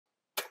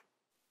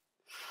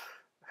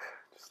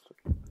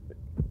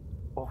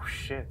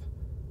shit.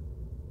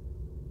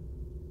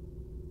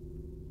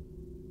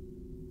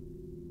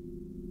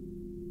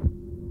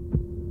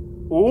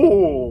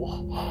 Ooh!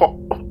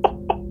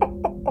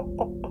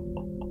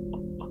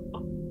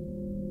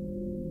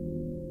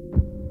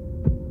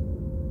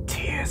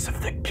 Tears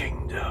of the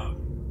Kingdom.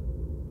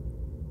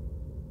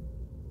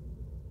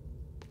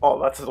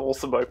 Oh, that's an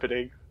awesome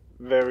opening.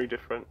 Very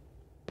different.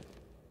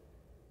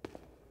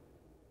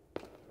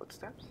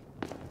 Footsteps?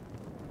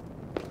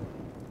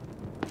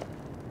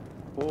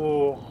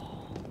 Oh.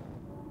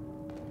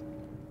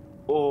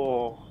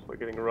 Oh, we're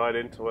getting right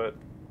into it.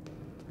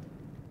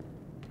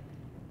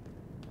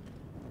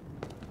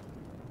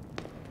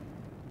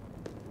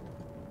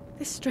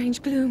 This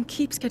strange gloom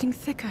keeps getting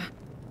thicker.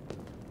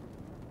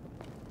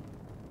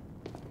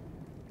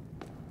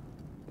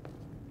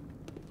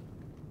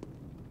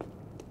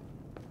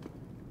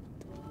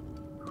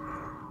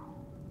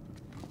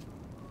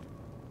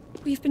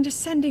 We've been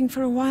descending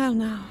for a while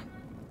now.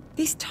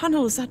 These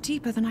tunnels are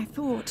deeper than I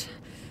thought.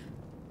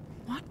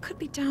 What could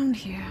be down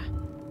here?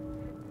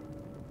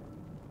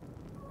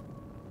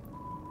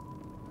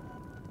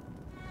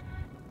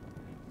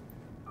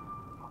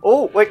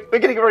 Oh, wait, we're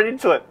getting right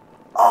into it.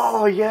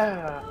 Oh,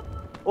 yeah.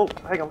 Oh,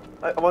 hang on.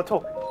 I want to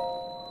talk.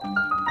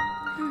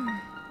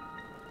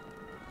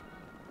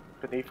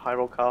 Beneath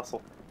Hyrule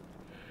Castle.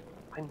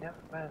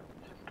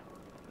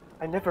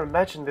 I never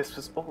imagined this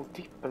was all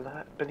deep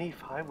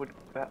beneath Hyrule.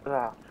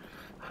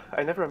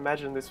 I never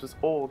imagined this was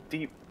all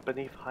deep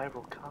beneath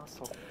Hyrule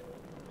Castle.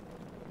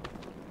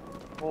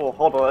 Oh,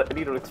 hold on. I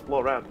need to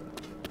explore around.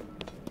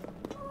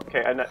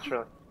 Okay, I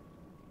naturally.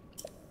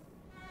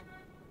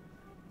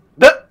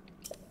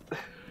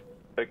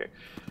 Okay.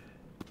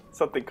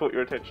 Something caught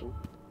your attention.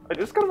 I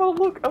just gotta want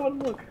to look. I want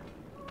to look.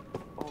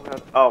 Oh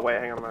god. Oh wait,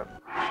 hang on a minute.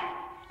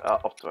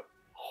 Up to it.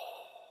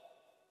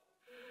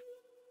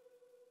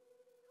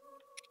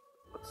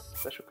 What's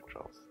special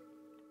controls?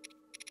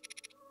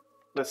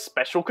 There's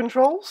special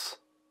controls?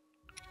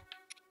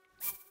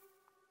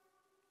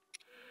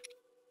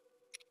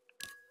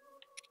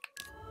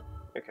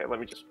 Okay, let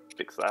me just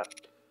fix that.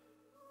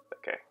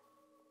 Okay.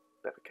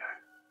 There we go.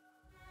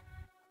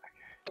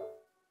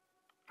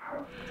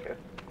 Okay. Good.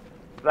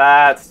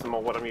 That's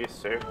more what I'm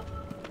used to.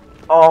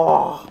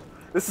 Oh,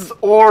 this is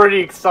already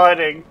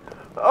exciting.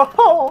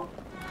 Oh.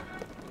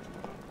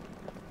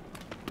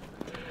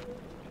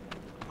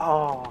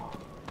 Oh.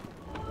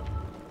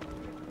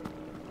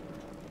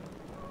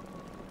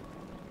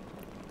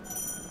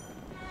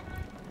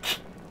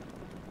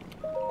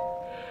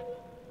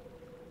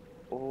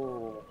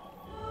 Oh.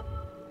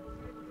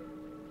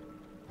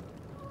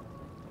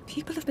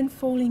 People have been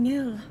falling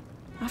ill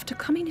after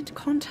coming into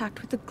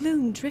contact with the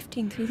gloom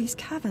drifting through these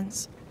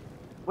caverns.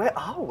 Where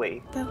are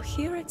we? Though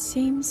here it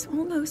seems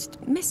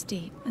almost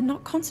misty and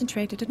not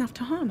concentrated enough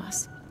to harm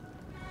us.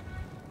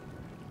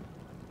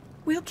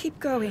 We'll keep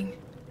going,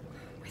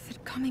 with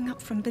it coming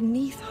up from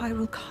beneath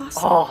Hyrule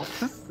Castle. Oh,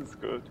 this is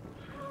good.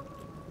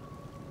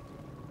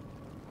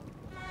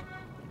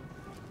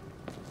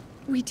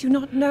 We do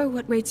not know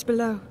what waits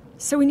below,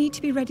 so we need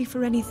to be ready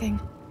for anything.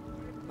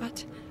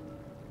 But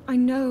I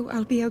know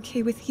I'll be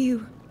okay with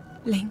you,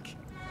 Link.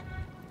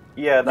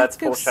 Yeah, that's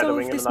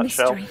foreshadowing in a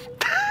nutshell.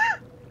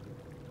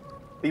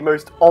 The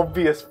most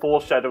obvious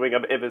foreshadowing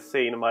I've ever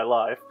seen in my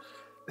life.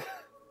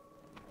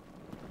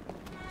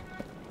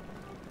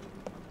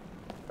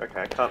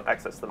 Okay, I can't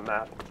access the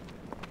map.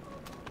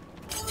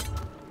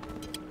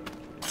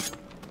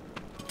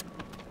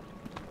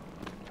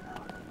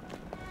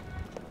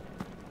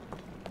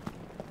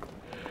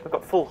 I've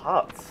got full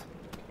hearts.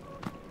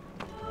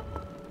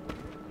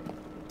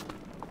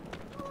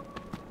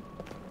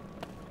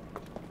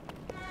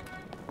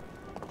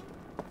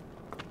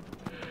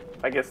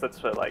 I guess that's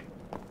for, like,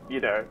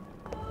 you know,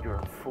 you're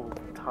a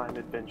full-time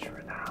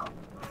adventurer now.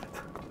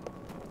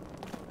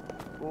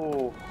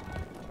 Ooh.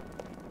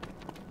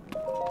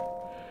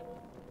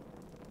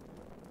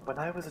 When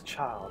I was a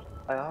child,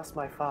 I asked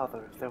my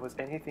father if there was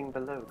anything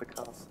below the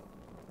castle.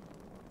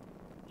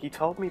 He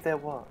told me there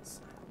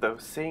was, though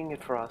seeing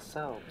it for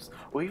ourselves,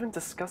 or even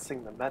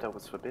discussing the matter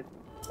was forbidden.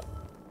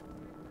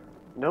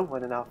 No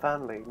one in our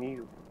family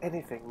knew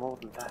anything more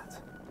than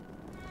that.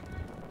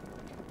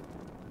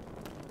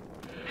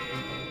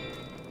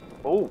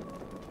 Oh.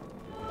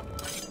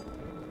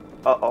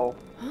 Uh-oh.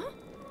 Huh?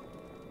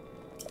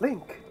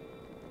 Link.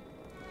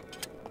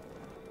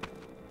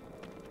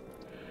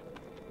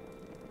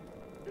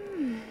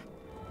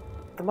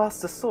 The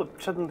Master Sword,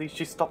 suddenly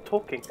she stopped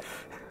talking.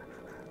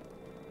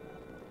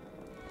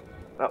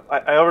 Oh,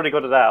 I already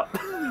got it out.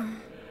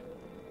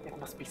 It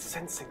must be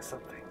sensing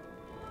something.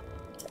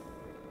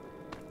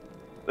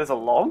 There's a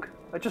log?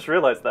 I just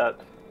realized that.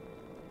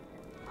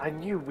 I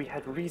knew we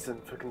had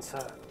reason for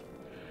concern.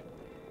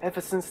 Ever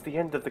since the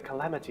end of the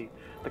calamity,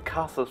 the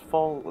castle's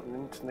fallen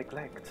into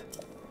neglect.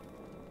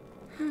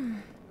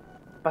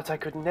 But I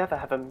could never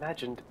have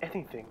imagined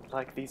anything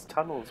like these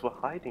tunnels were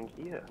hiding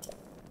here.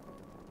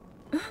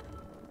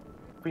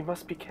 We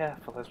must be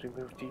careful as we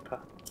move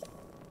deeper.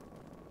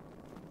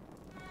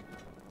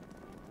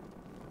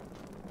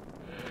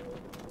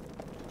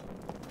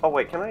 Oh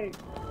wait, can I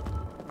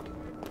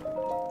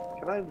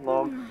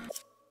log?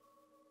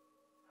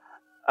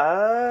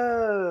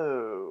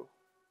 Oh.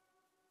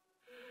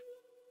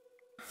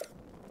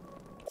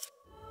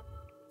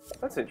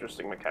 That's an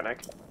interesting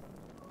mechanic.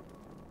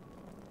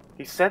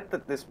 He said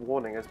that this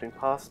warning has been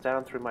passed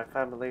down through my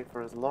family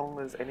for as long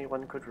as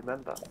anyone could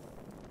remember.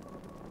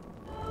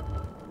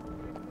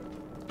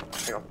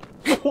 Hang on.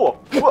 Whoa!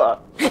 Whoa!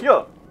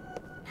 Yeah!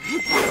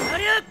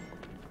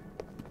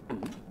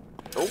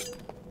 Oh.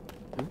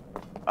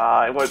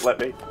 It won't let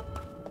me.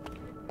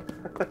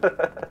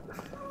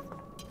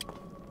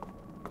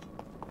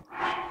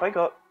 I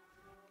got...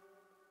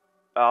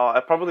 Oh,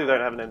 I probably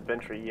don't have an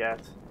inventory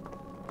yet.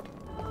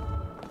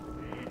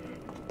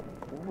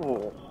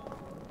 Ooh.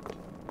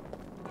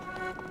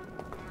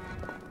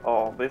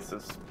 Oh, this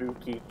is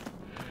spooky.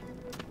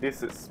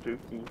 This is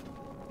spooky.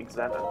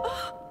 Examine.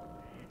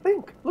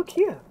 Link, look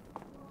here.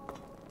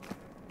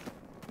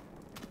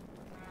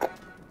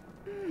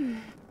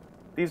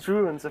 These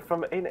ruins are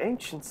from an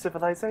ancient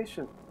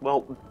civilization.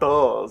 Well,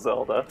 duh,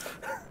 Zelda.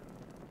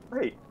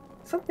 Wait,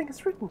 something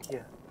is written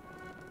here.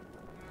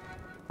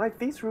 Might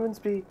these ruins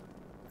be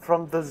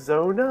from the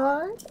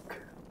Zonai?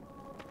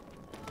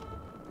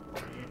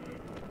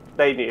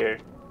 They knew.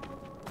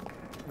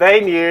 They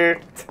knew.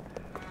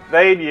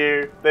 They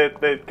knew.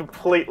 They're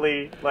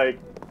completely, like...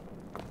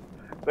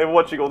 They were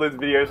watching all those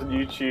videos on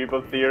YouTube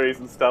of theories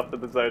and stuff in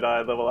the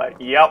Zonai, and they were like,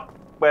 yep,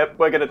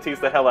 we're gonna tease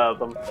the hell out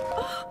of them.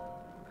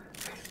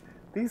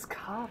 These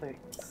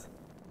carvings.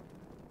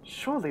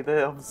 Surely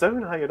they're of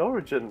Zonai in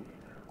origin.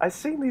 I've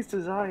seen these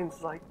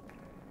designs like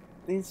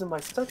these in my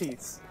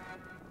studies.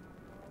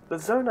 The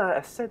Zonai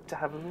are said to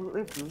have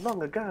lived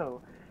long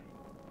ago,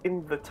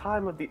 in the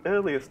time of the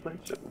earliest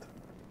legend.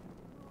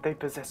 They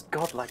possessed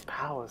godlike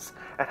powers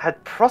and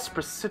had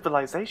prosperous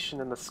civilization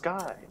in the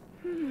sky.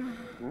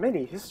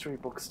 Many history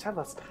books tell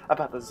us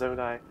about the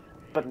Zonai,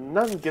 but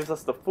none gives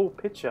us the full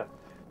picture.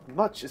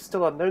 Much is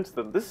still unknown to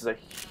them. This is a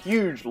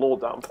huge lore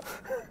dump.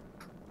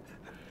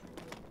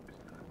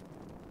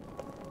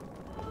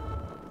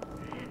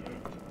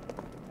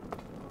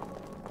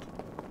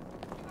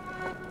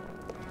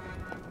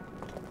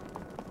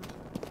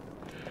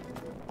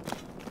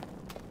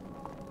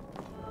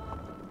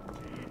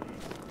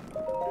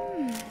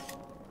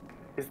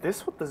 Is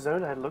this what the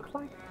Zonai look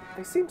like?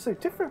 They seem so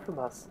different from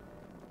us.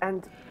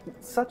 And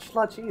such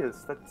large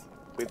ears, that's a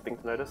weird thing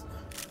to notice.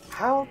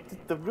 How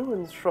did the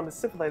ruins from a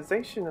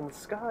civilization in the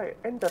sky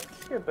end up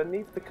here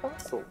beneath the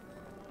castle?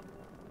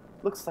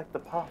 Looks like the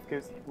path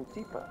goes even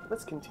deeper.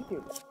 Let's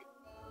continue.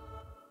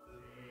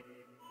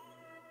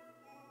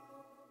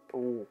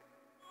 Ooh.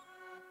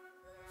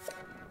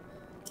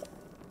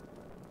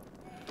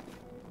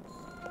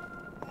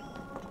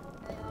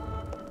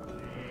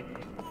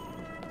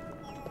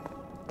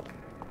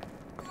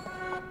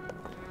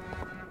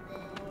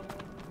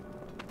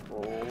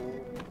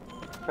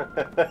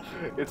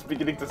 It's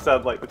beginning to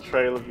sound like the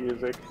trailer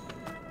music.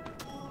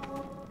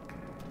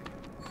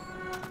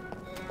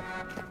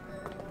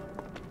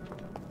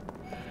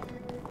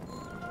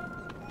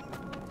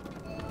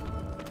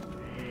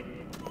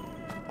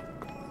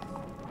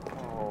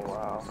 Oh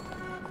wow.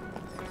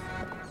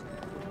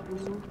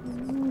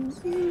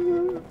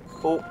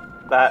 Oh,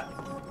 that.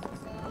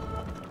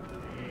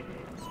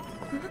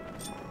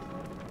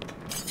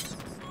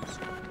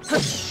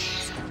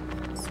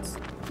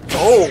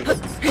 Oh!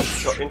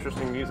 Got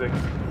interesting music.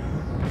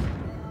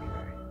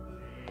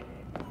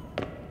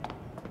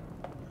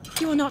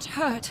 You are not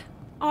hurt,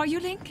 are you,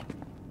 Link?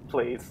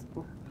 Please.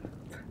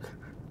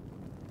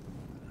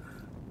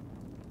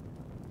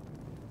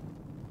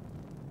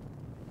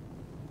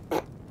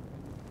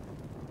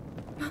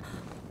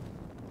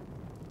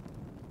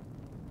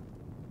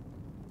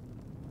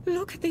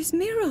 Look at these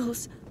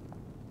murals.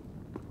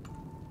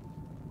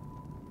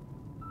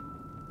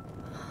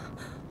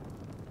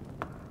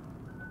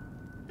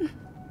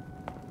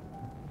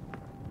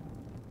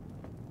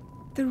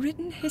 The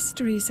written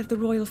histories of the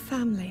royal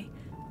family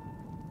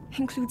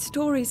include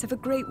stories of a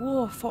great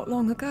war fought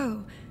long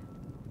ago.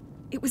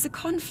 It was a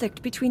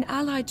conflict between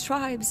allied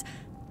tribes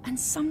and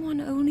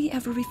someone only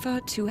ever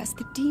referred to as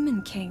the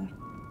Demon King.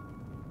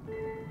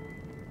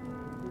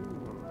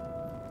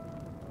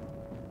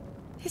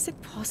 Is it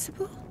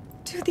possible?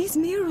 Do these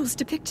murals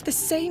depict the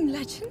same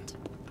legend?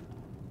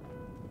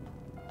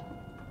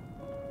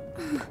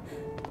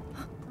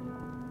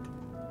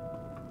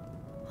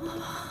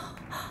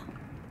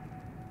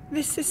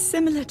 This is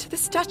similar to the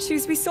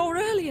statues we saw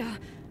earlier,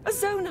 a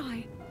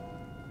Zonai.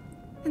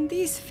 And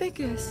these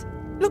figures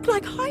look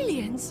like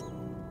Hylians.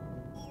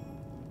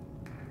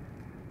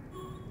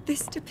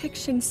 This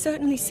depiction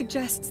certainly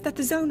suggests that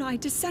the Zonai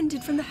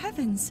descended from the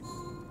heavens.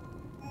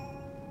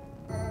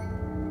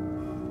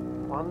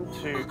 1,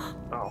 2...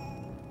 Oh,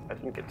 I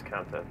didn't get to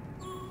count it.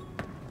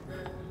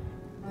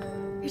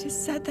 It is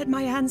said that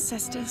my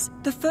ancestors,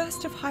 the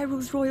first of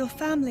Hyrule's royal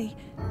family,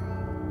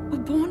 were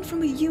born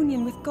from a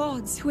union with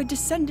gods who had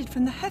descended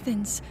from the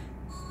heavens.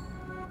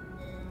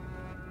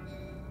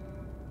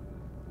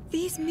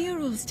 These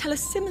murals tell a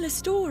similar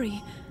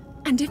story,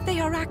 and if they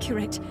are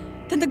accurate,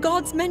 Then the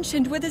gods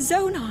mentioned were the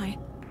Zonai.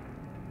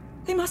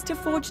 They must have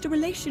forged a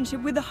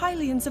relationship with the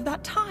Hylians of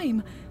that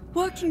time,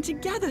 working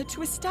together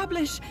to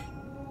establish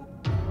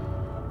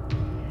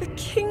the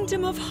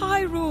Kingdom of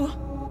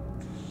Hyrule.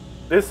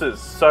 This is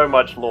so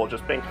much lore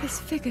just being... This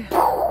figure,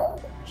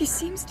 he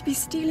seems to be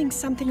stealing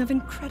something of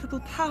incredible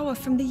power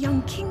from the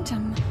young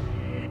kingdom.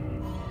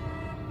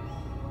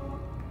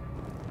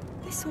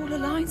 This all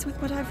aligns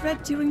with what I've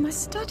read during my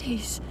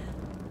studies.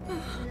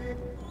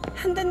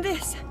 And then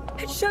this,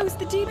 it shows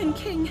the Demon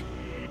King.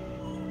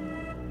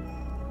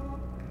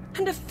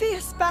 And a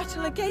fierce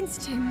battle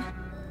against him.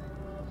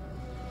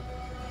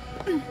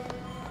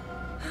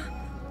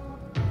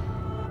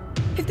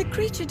 If the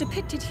creature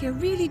depicted here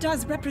really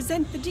does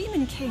represent the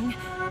Demon King,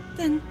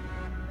 then...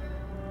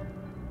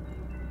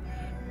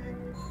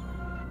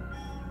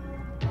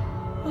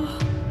 Oh.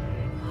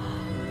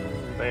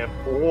 They have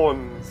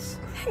horns.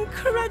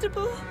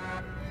 Incredible!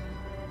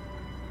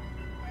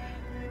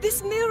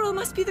 This mural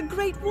must be the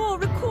Great War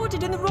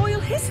recorded in the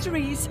royal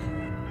histories.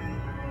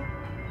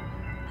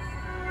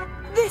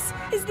 This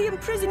is the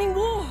imprisoning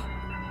war,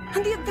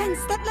 and the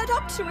events that led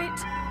up to it.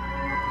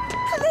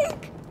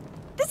 Link!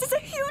 This is a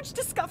huge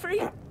discovery!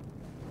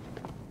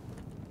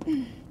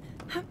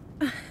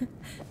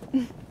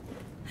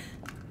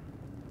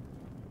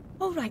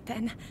 All right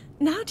then,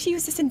 now to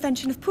use this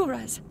invention of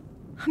Pura's.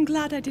 I'm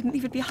glad I didn't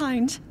leave it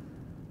behind.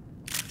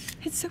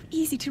 It's so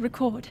easy to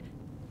record.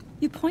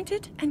 You point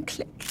it and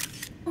click.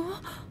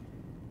 Oh.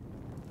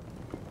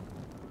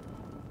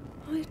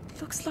 Oh, it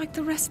looks like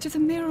the rest of the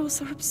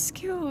murals are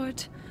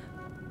obscured.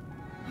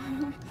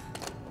 Oh.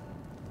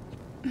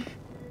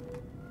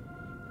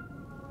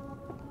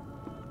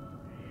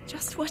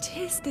 Just what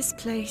is this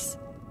place?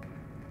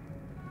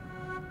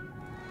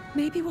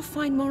 Maybe we'll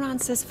find more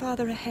answers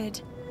farther ahead.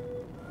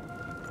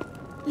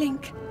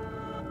 Link,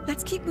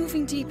 let's keep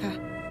moving deeper.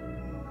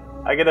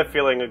 I get a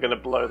feeling we're gonna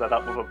blow that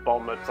up with a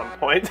bomb at some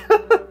point.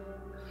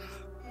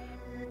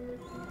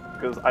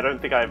 Because I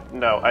don't think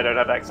no, I don't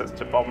have access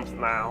to bombs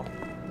now.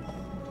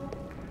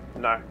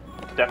 No,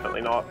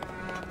 definitely not.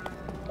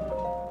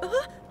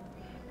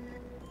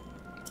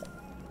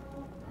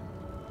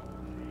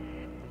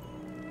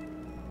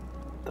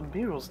 The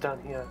murals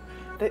down here,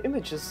 their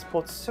images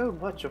support so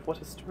much of what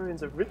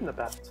historians have written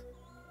about.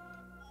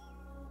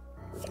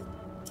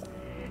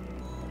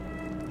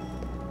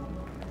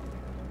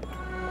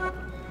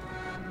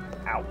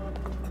 Ow.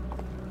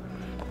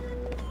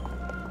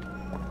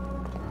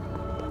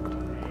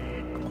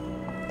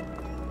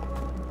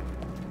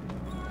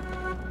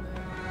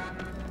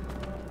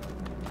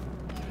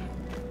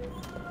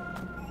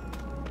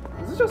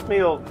 Is it just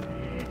me or...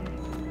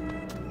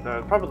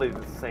 No, probably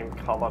the same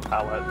color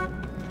palette.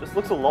 Just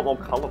looks a lot more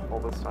colorful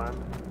this time.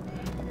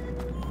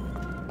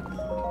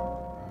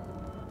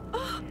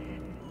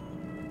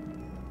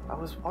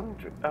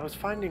 I was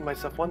finding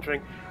myself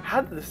wondering,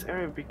 how did this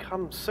area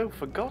become so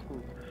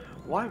forgotten?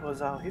 Why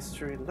was our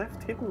history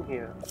left hidden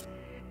here?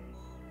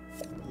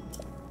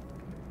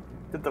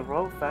 Did the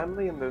royal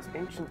family in those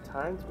ancient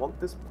times want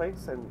this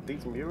place and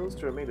these murals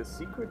to remain a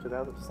secret and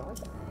out of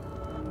sight?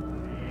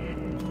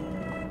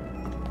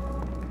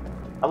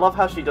 I love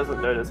how she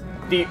doesn't notice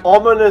the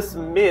ominous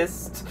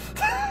mist.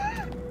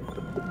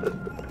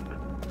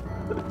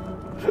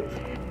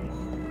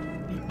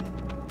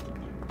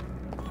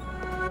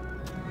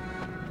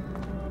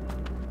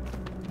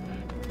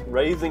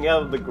 Raising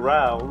out of the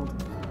ground.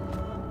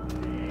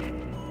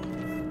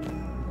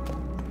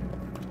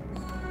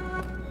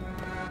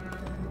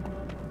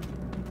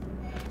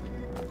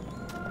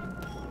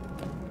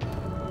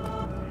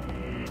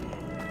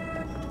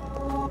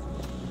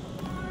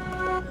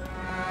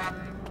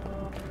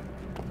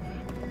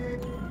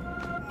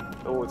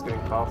 Oh, it's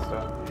getting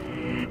faster.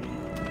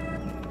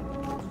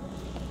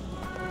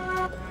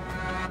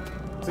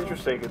 It's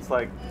interesting, it's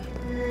like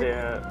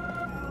they're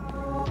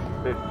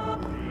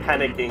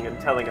panicking and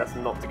telling us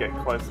not to get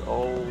close.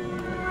 Oh,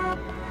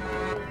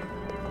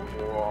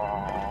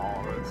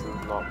 wow, this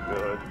is not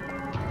good.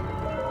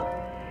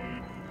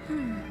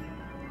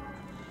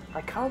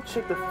 I can't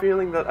shake the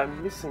feeling that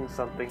I'm missing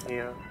something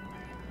here.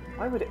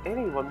 Why would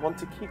anyone want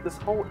to keep this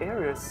whole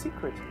area a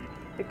secret?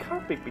 It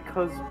can't be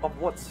because of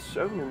what's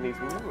shown in these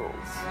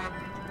murals.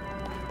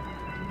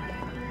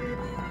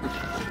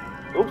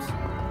 Oops.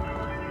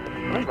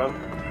 Can I run?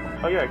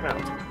 Oh yeah, I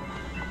can.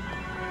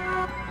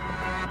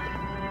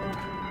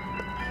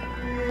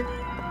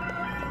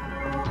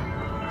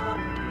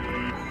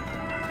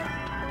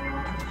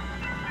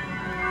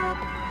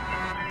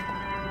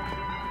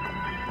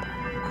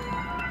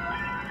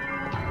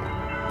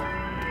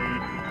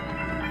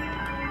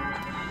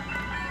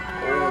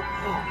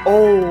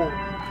 Oh,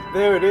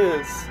 there it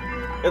is.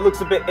 It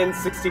looks a bit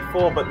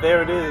N64, but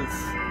there it is.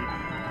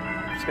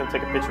 I'm just gonna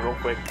take a picture real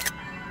quick.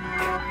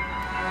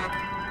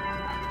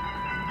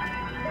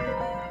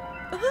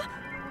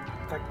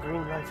 That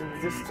green light in the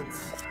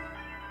distance.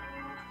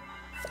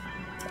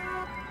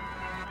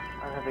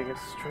 I'm having a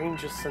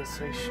strangest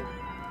sensation.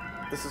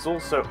 This is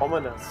also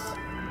ominous.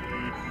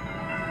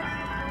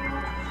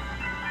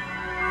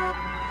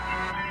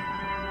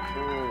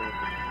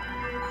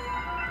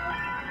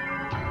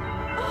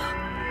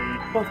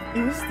 What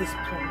is this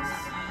place?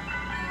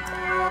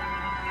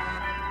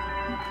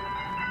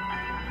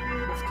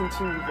 Let's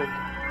continue looking,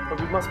 but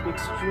we must be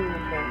extremely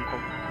careful.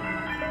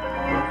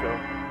 Here we go.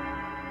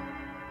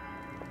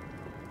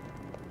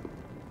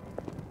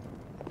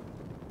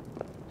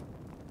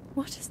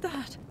 What is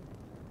that?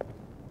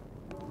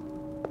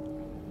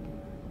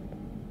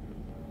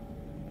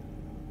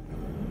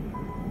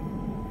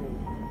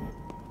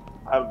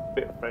 I'm a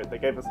bit afraid they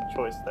gave us a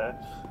choice there.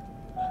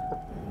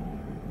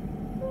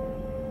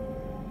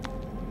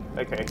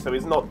 Okay, so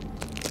he's not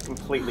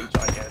completely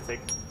gigantic.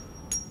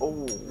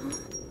 Oh.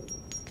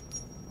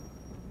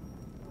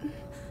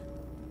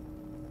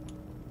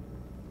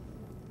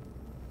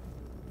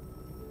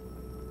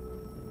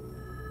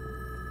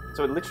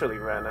 So it literally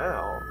ran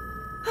out.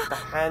 The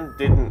hand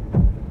didn't.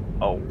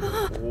 Oh.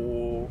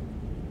 Oh.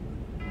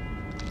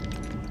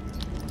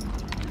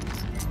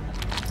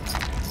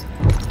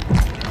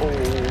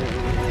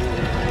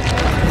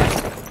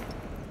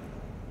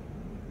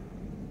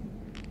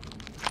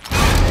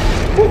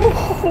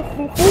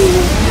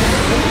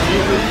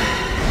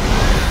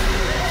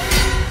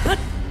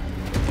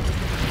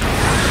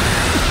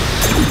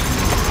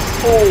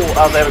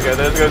 Oh, there we go.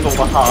 There goes all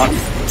the hearts.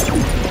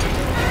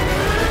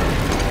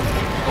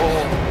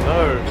 Oh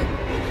no.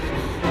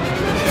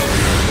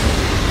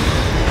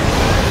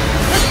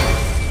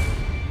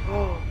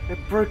 Oh, it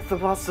broke the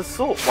Master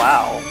Sword.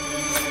 Wow.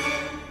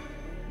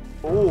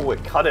 Oh,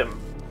 it cut him.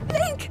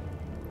 Link!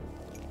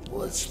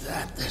 Was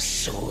that the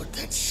sword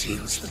that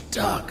seals the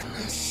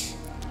darkness?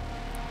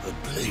 The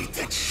blade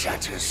that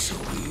shatters so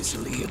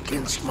easily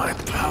against my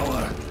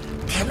power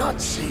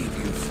cannot save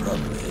you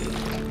from me.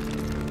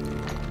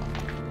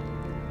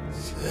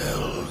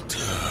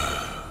 Zelda.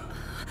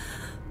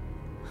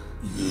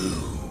 You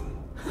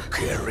who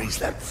carries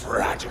that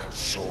fragile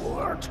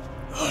sword.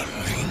 A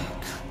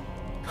Link.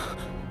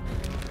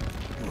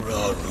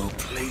 Raru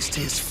placed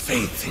his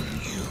faith in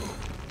you.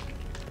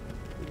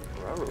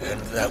 And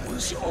that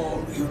was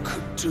all you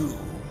could do.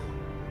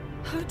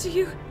 How do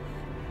you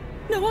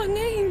know our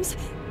names?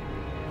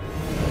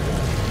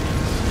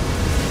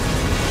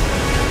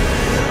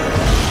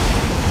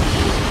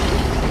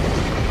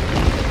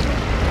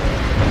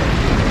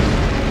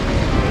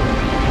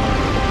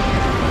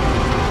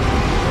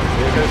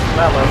 Here goes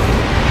Melon.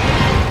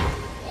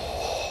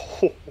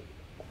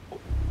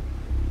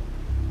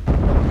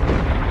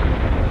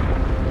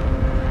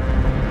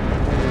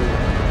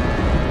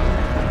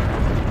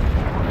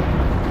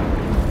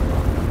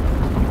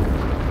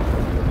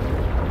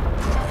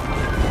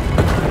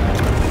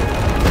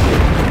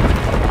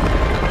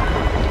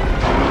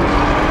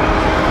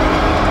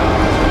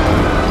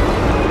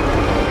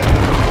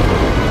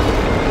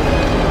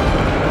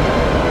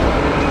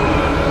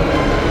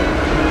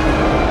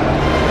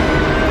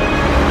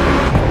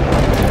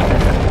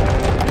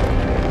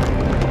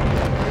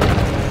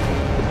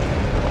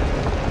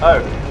 Oh.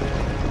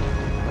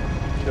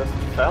 Just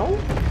fell?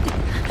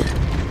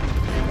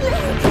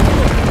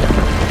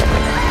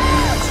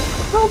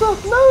 Zelda,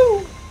 no!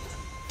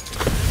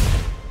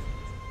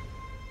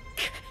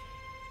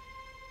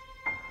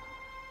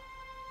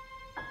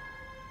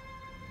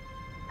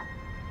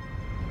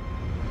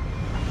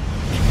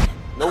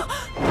 Nope.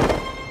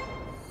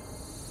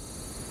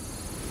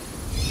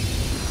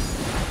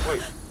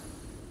 Wait.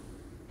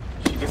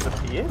 She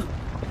disappeared?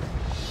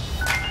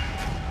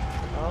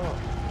 Oh.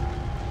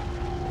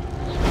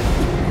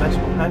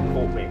 Magical hand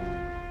caught me.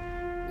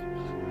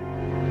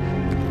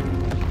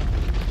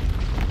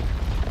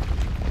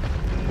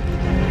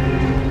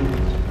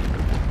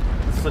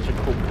 It's such a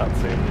cool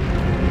cutscene.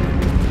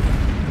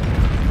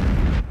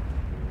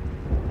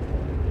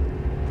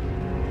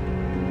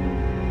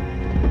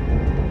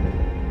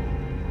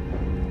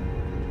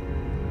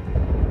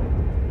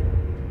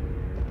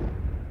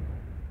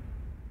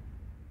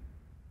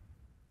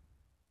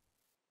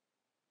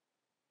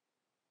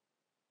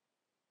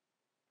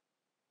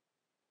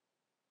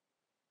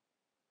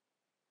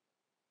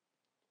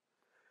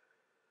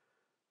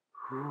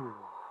 Whew.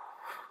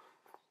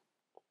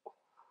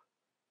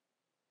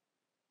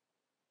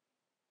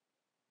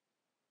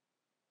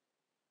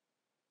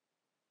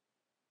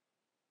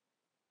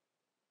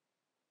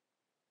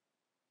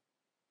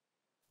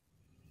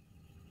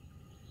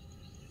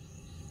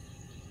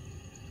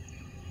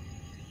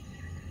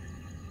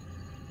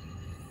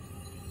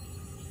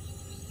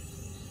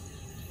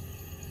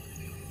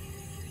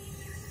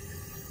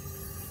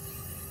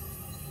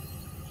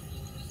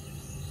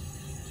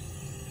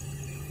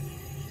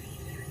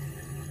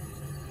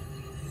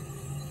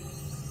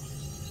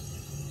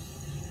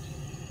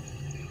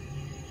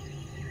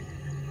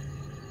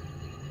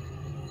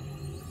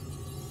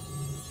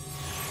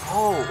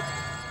 Oh,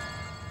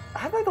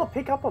 how did I not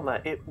pick up on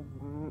that? It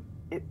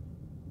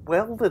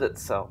welded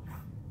itself.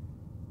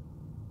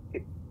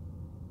 It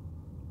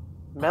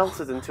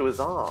melted into his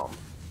arm.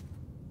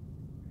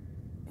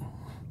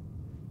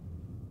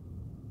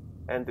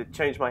 And it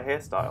changed my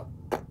hairstyle.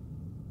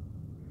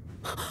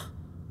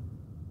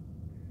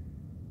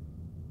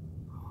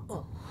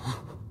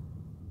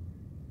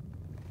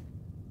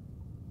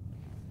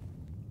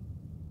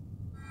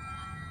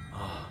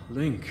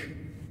 Link,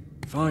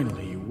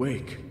 finally you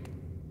wake.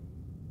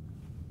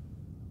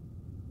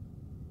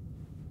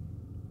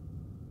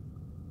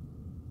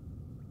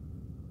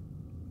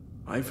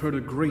 I've heard a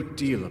great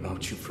deal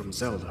about you from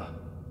Zelda.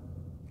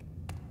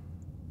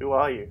 Who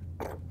are you?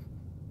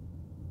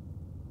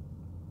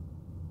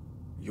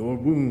 Your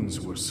wounds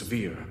were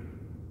severe.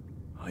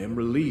 I am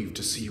relieved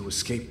to see you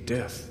escape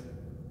death.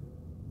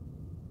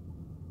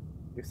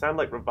 You sound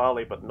like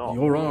Rivali, but not.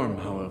 Your arm,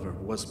 however,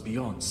 was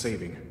beyond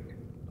saving.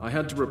 I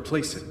had to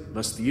replace it,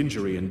 lest the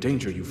injury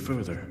endanger you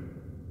further.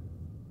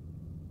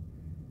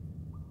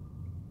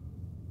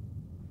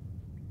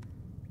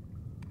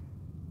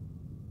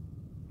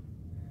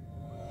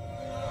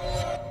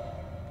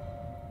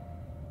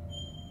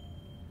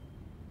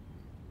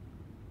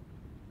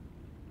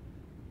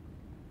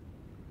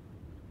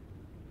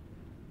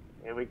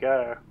 Here we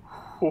go.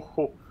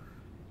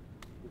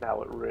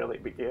 Now it really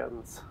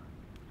begins.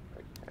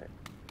 Okay.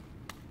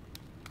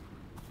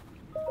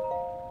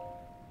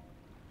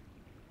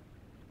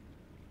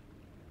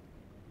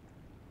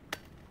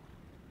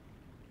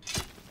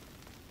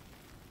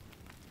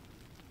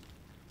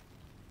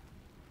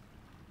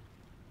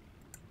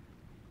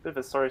 Bit of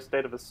a sorry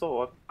state of a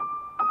sword.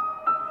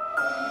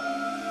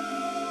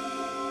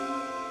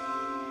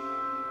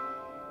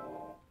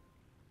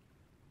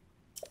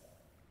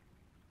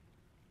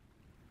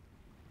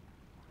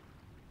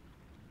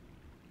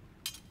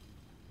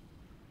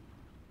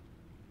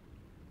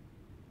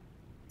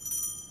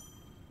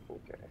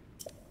 Okay.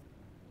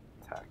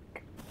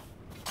 Attack.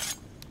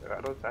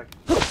 Alright, attack.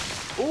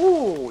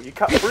 Ooh, you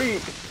cut free!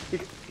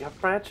 You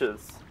have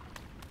branches.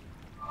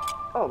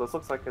 Oh, this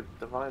looks like a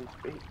divine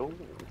beast. Ooh.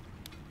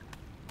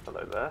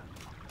 Hello there.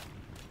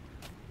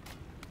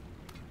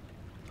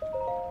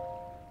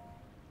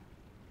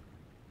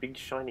 Big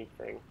shiny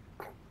thing.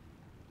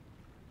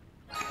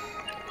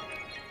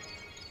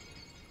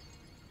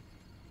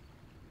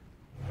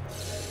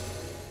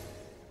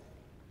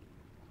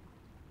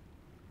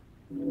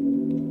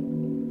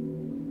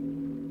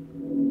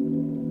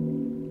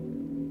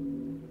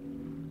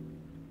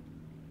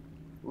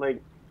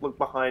 Like, look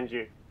behind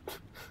you.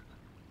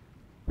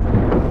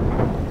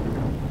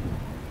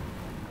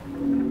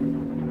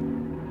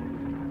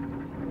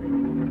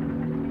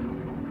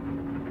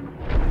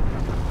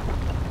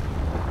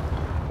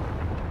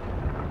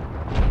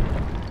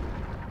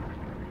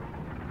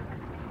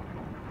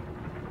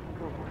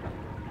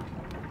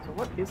 So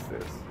what is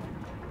this?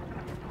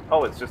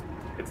 Oh, it's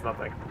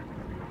nothing.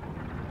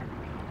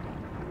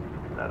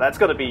 No, that's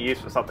got to be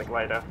used for something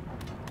later.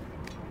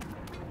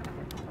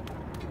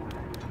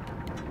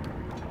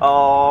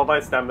 Oh, my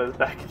stamina's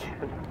back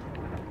again.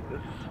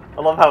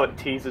 I love how it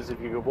teases of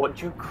you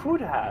what you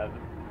could have.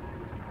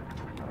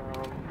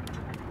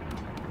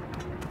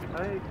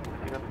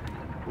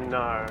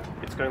 No,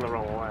 it's going the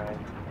wrong way.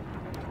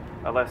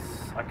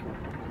 Unless I can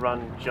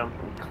run, jump,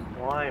 and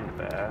climb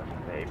there,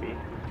 maybe.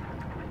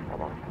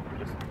 Hold on,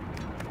 just...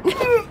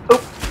 Oh!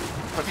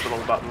 Press the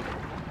wrong button.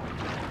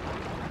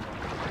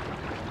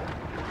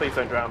 Please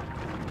don't drown.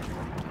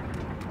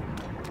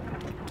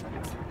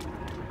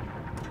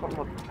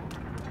 What?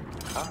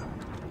 Ah.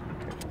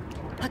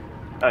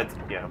 Okay.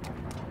 Yeah.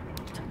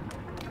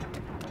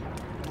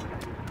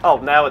 Oh,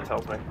 now it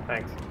tells me.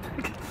 Thanks.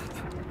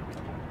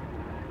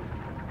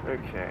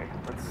 Okay,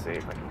 let's see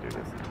if I can do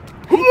this.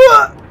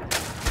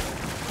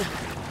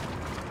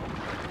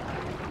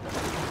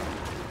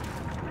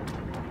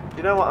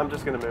 You know what? I'm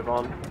just gonna move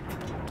on.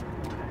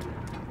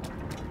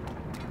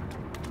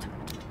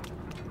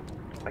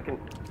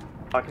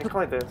 I can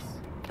climb this.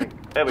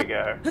 There we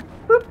go.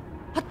 Boop.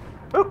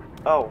 Boop.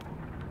 Oh.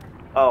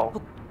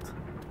 Oh.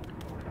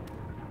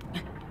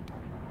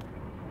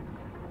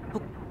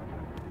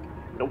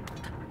 Nope.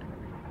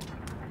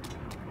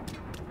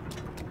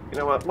 You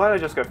know what? Why don't I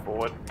just go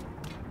forward?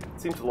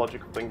 Seems a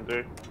logical thing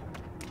to do.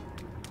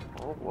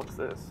 Oh, what's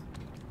this?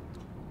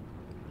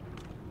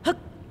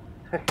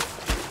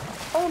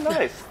 Oh,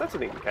 nice! That's a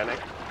neat mechanic.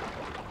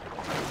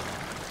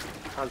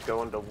 Can't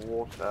go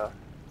underwater,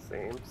 it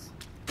seems.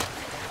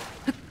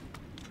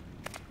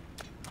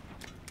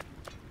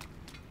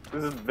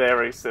 This is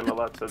very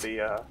similar to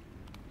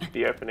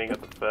the opening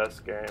of the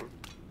first game.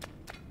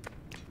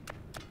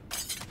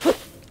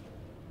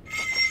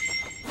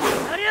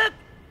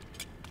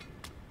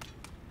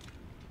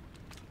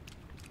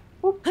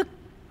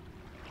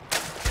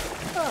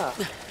 Ah.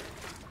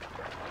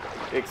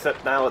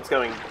 Except now it's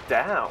going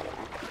down.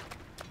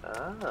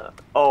 Ah.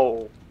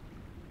 Oh.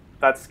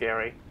 That's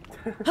scary.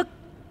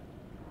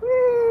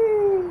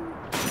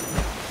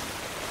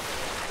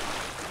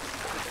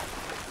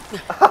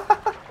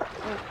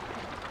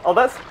 Oh,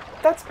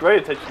 that's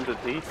great attention to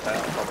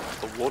detail on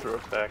the water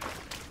effect.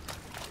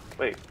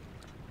 Wait.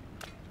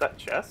 That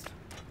chest?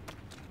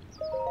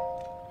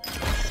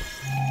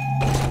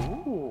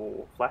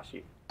 Ooh,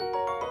 flashy.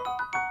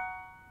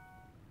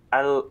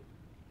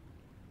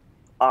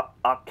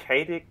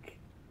 Arcadic...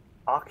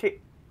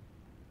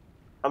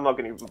 I'm not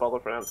going to even bother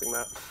pronouncing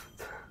that.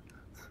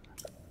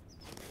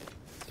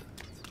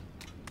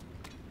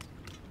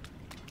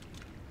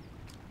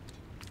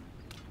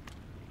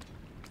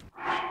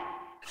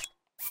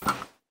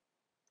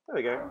 There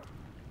we go.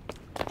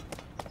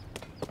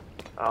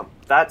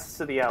 That's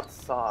to the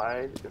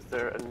outside. Is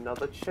there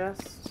another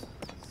chest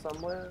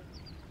somewhere?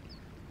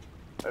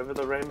 Over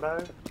the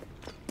rainbow?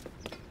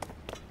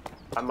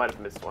 I might have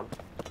missed one.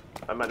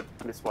 I might have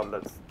missed one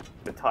that's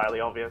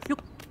entirely obvious.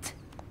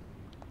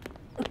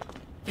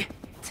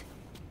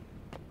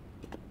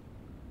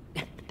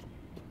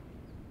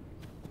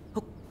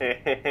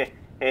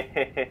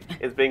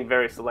 It's being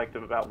very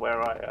selective about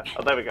where I...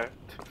 Oh, there we go.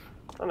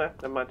 Oh no,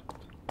 never mind.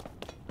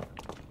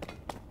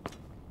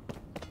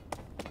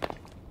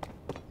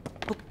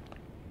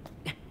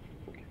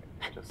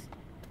 Just...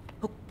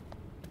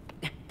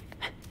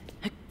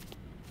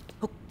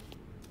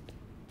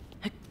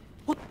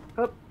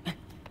 Up.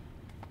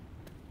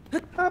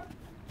 Up.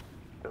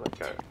 There we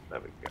go. There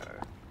we go.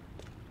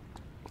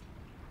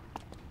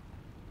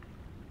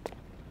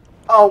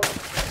 Oh!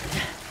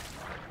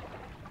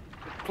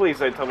 Please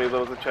don't tell me there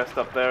was a chest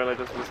up there and I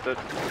just missed it.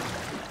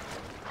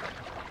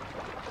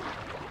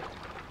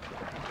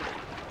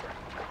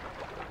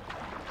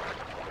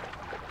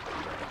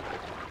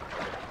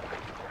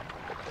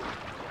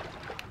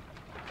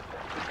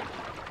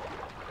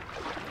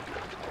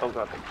 Oh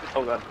god.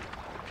 Oh god.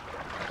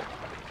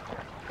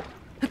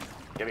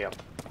 Get me up.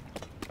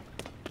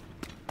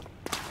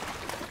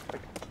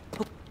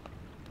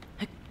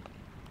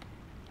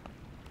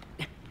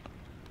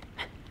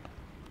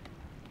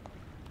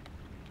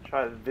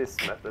 Try this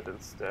method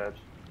instead.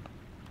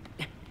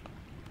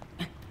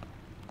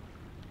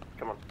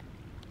 Come on.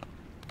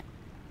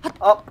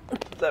 Up!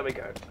 There we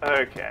go.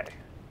 Okay.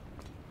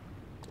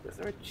 Is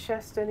there a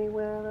chest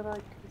anywhere that I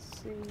can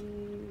see?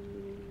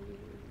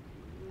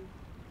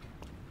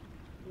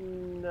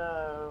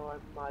 No, I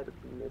might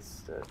have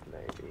missed it,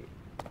 maybe.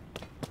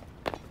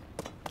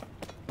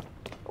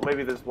 Or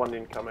maybe there's one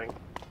incoming.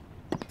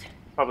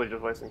 Probably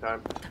just wasting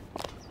time.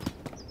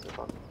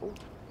 Ooh.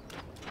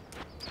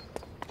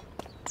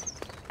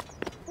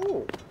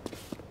 Ooh.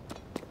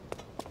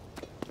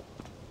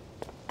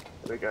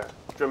 There we go.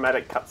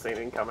 Dramatic cutscene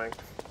incoming.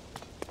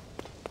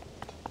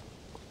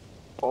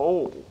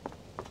 Oh.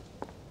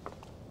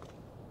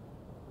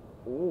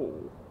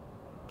 Ooh.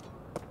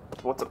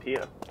 What's up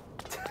here?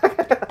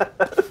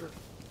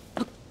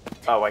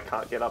 Oh, I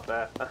can't get up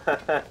there.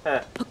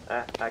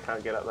 I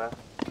can't get up there.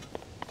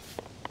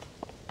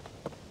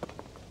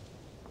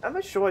 Am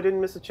I sure I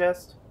didn't miss a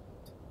chest?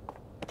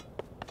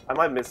 I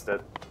might have missed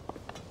it.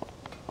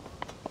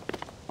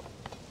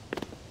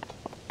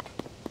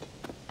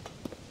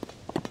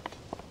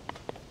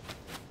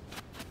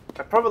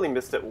 I probably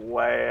missed it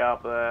way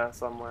up there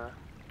somewhere.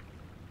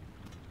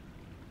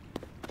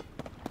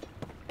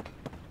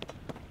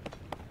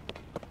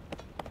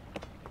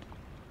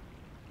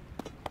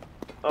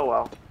 Oh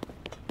well.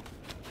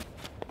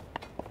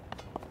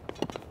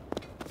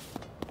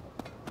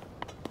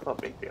 Not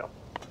a big deal.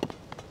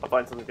 I'll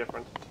find something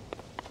different.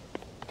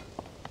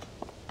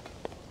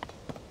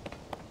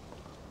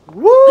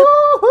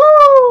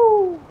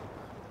 Woohoo!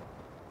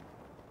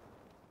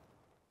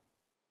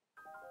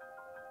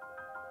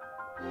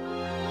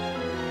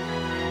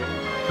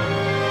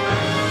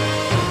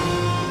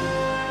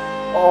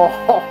 Oh,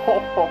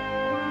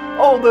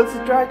 oh, those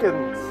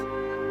dragons!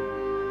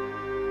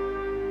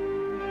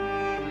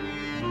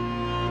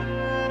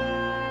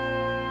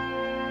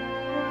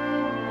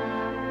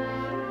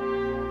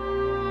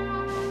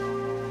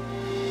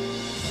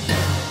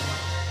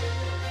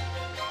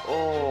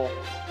 Oh.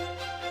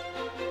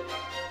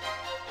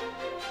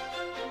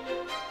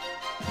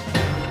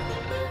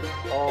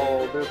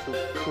 Oh, this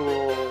is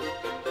cool.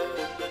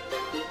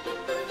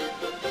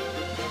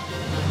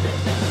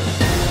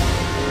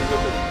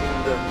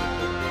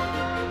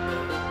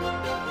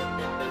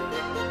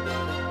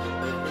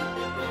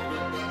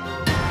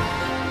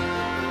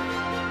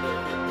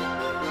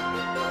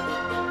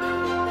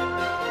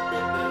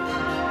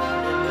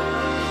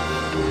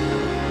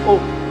 Oh.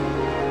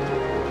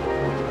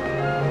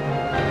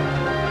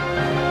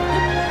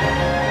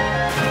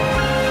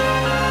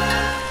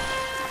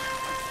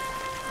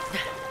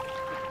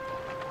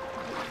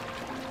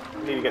 I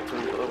need to get to a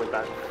little bit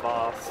back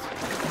fast.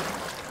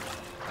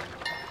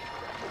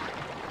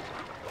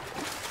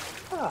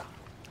 Ah.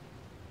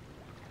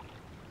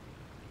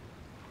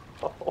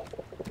 Oh.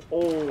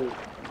 Oh.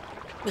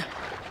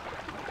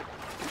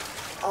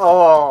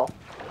 Oh.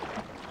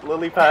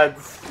 Lily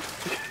pads.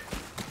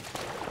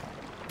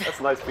 That's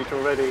a nice feature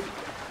already.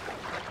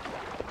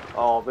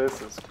 Oh,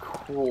 this is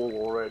cool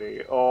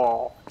already.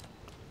 Oh.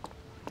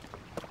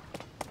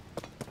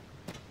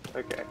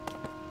 Okay.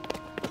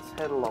 Let's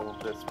head along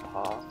this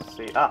path.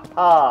 See.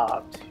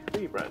 Ah!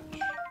 Tree branch.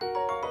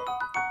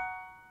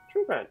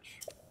 Tree branch.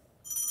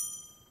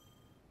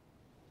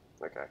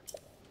 Okay.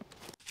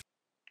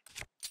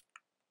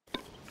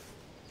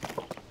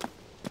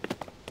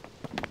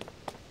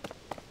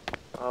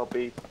 I'll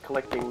be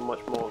collecting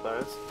much more of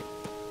those.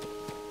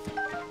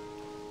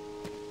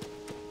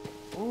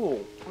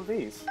 Ooh, what are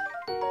these?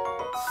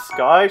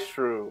 Sky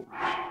Shroom!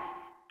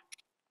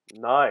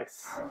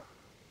 Nice.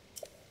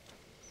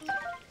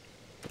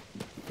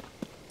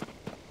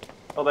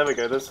 Oh, there we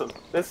go. There's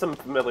some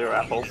familiar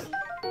apples.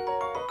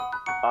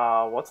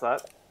 What's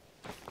that?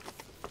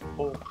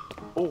 Oh,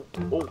 oh,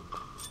 oh.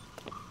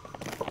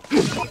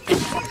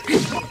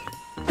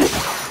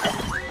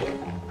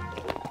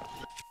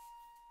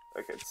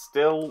 Okay, it's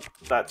still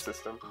that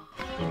system.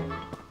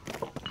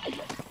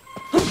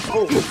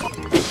 Oh.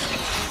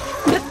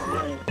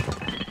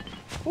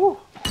 Ooh.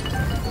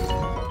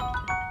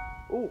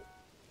 Ooh.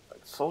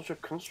 Like soldier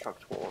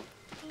construct one.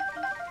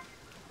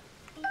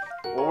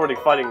 We're already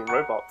fighting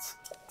robots.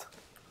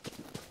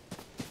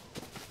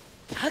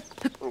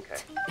 Okay.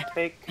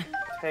 Take.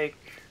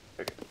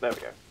 Okay, there we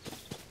go.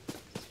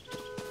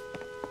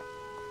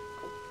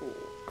 Ooh.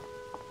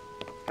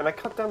 Can I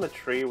cut down the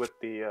tree with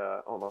the,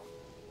 oh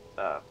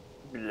no.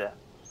 Bleh.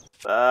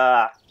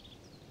 Ah!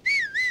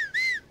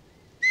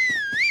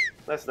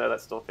 Nice to know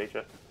that's still a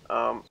feature.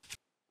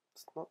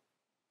 It's not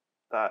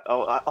that.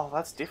 Oh, oh,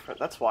 that's different.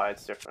 That's why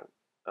it's different.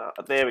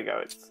 There we go.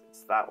 It's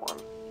that one.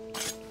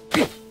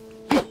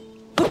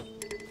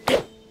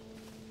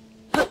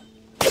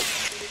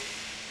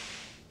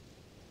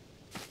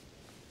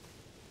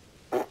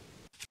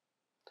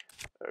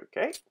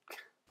 Okay.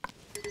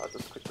 I'll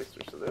just quickly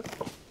switch to this.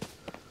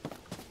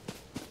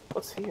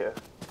 What's here?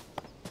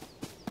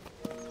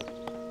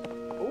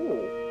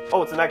 Ooh.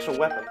 Oh, it's an actual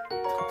weapon.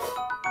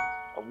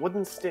 A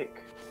wooden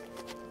stick.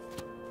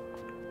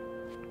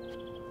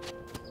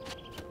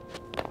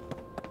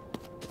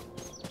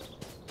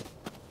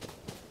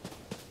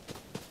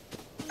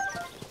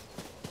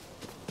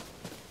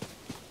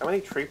 How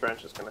many tree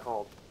branches can I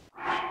hold?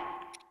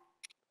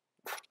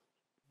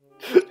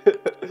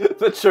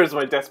 That shows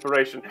my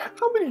desperation.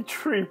 How many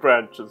tree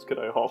branches can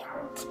I hold?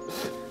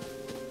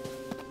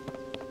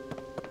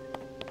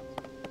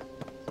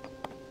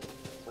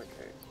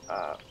 Okay,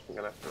 I'm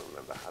gonna have to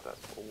remember how to...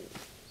 Ooh.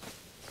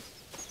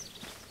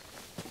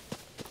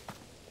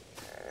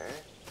 Okay.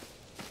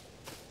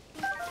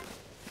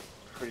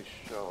 Pretty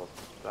sure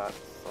that's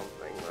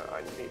something that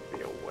I need to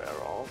be aware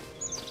of.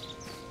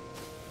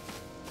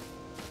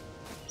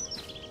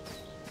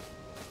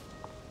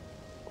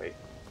 Wait.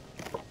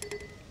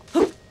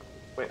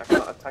 Wait, I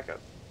can't attack it.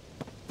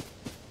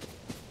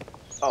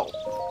 Oh.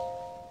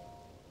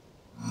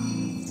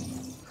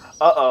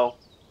 Uh-oh.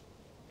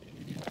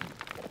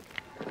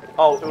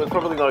 Oh, it was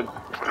probably going...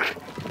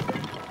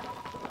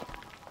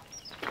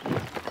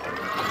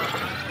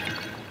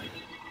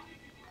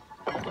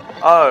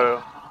 Oh,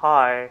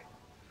 hi.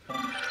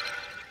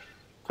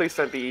 Please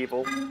don't be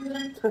evil.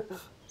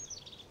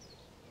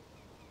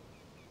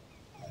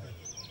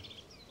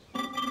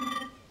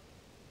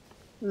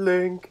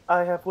 Link,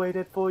 I have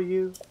waited for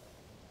you.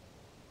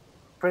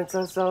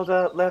 Princess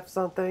Zelda left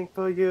something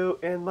for you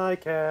in my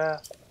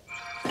care.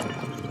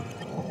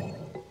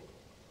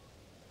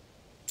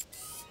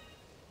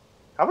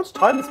 How much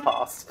time has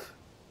passed?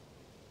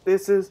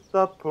 This is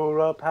the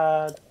Pura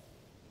Pad.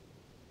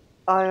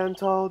 I am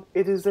told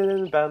it is an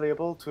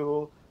invaluable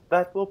tool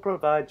that will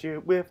provide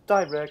you with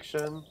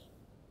direction.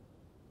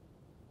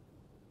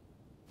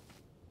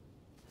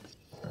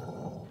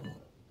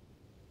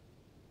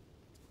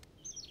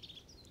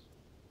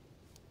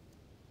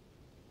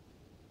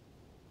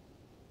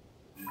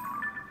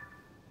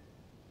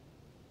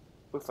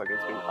 Looks like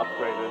it's been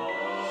upgraded.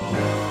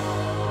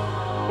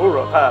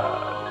 Pura Pad.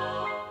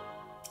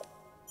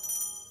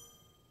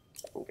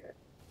 Okay.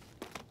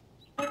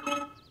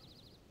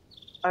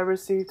 I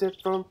received it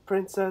from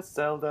Princess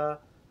Zelda.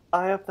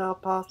 I have now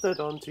passed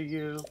it on to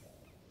you.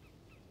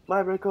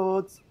 My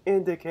records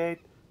indicate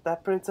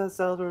that Princess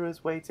Zelda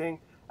is waiting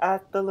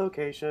at the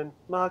location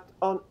marked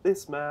on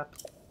this map.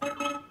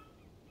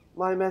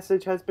 My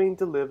message has been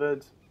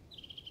delivered.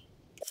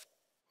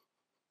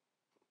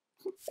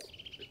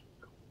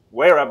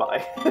 Where am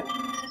I?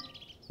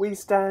 We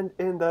stand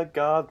in the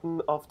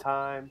Garden of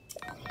Time.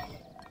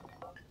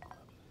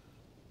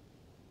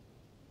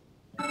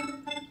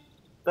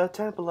 The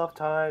Temple of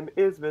Time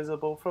is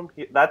visible from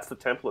here. That's the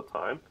Temple of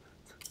Time.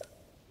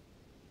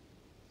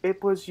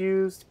 It was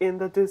used in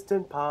the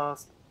distant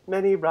past.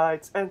 Many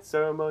rites and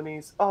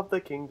ceremonies of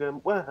the kingdom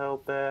were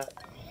held there.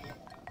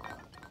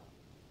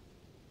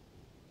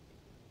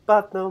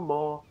 But no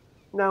more.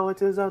 Now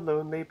it is a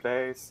lonely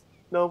place.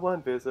 No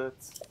one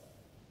visits.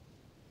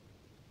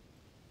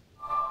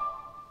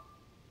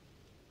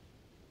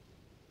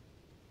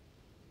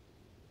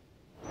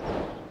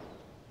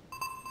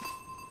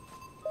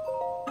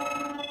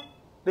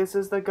 This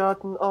is the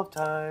Garden of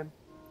Time.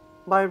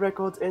 My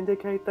records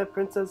indicate that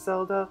Princess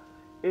Zelda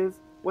is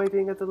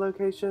waiting at the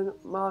location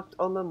marked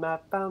on the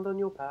map found on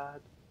your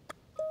pad.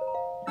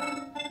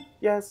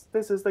 Yes,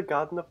 this is the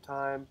Garden of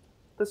Time.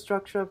 The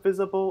structure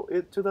visible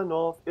to the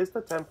north is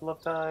the Temple of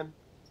Time.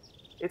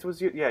 It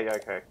was yeah,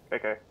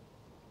 okay.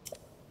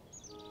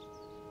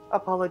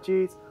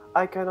 Apologies,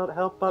 I cannot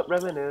help but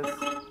reminisce.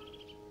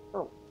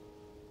 Oh.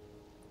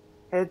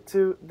 Head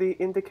to the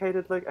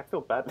indicated I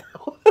feel bad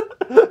now.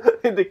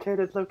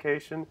 Indicated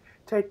location.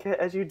 Take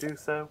care as you do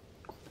so.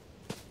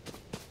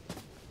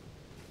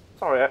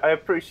 Sorry, I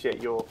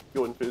appreciate your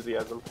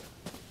enthusiasm.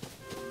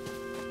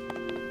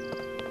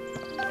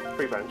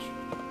 Tree branch.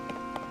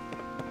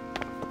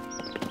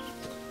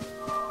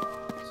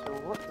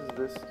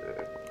 this do?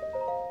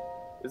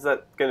 Is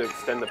that going to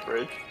extend the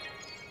bridge?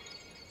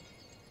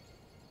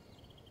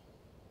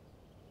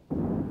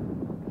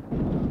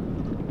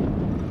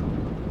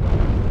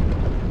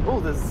 Oh,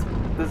 there's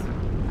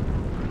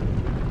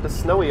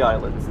snowy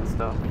islands and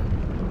stuff.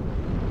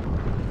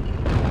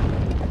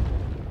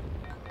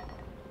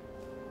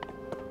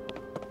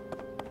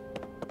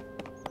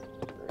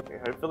 Okay,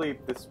 hopefully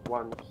this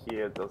one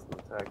here doesn't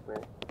attack me.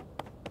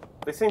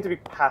 They seem to be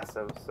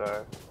passive,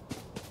 so...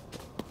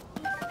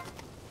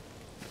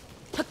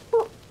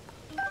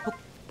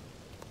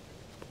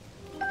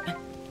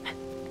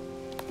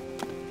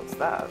 What's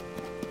that?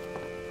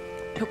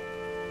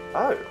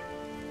 Oh!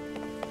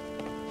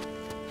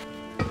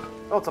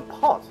 Oh, it's a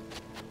pot!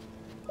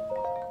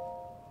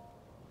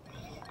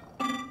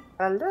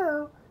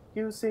 Hello,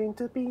 you seem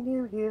to be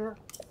new here.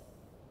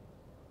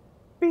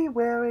 Be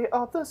wary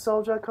of the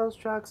soldier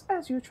constructs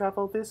as you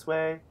travel this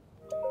way.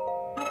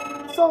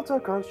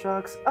 Soldier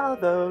constructs are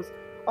those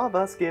of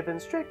us given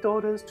strict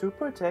orders to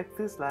protect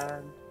this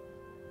land.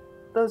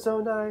 The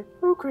Zonai,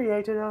 who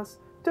created us,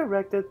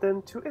 directed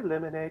them to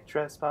eliminate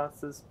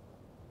trespassers.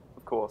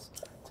 Of course.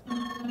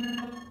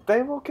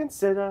 They will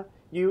consider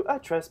you a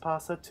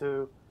trespasser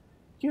too.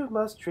 You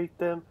must treat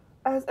them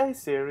as a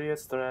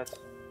serious threat.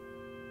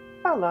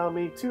 Allow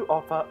me to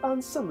offer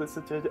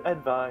unsolicited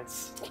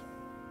advice.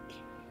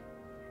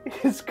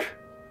 It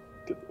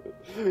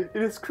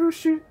is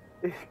crucial.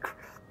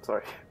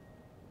 Sorry.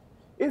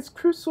 It's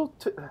crucial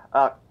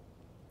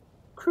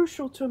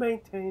to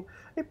maintain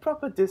a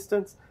proper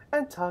distance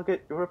and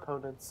target your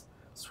opponents.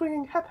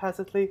 Swinging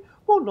haphazardly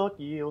will not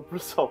yield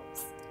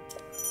results.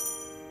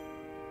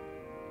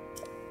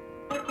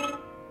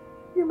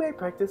 You may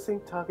practice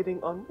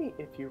targeting on me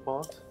if you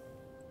want.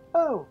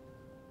 Oh,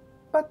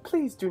 but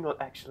please do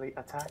not actually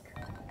attack.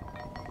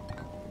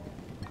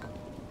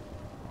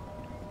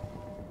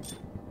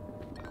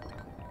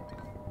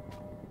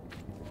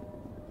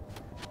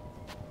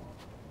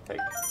 Take.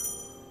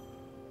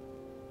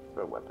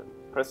 For a weapon.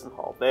 Press and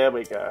hold. There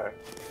we go.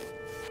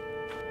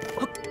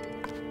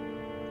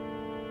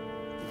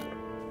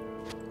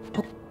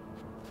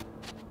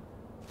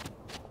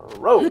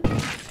 Roll!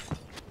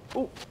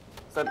 Oh,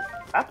 is that an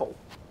apple?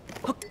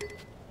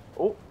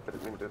 Oh, I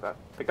didn't mean to do that.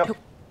 Pick up.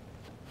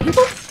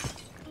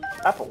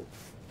 Apple.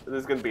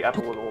 There's going to be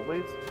apple in all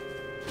these.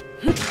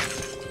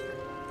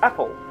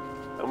 Apple.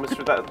 I almost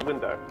threw that at the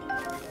window.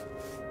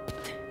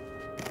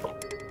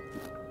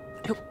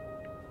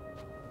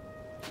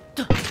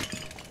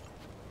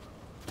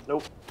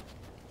 Nope.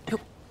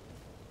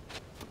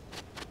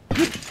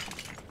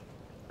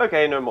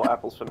 Okay, no more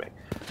apples for me.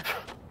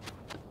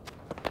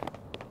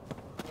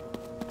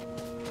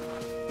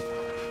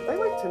 They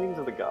like tending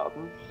to the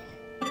garden.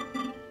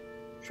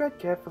 Tread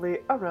carefully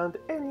around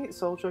any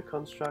soldier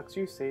constructs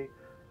you see.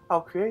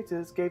 Our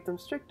creators gave them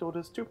strict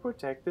orders to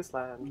protect this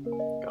land.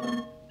 Got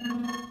it.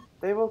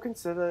 They will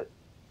consider...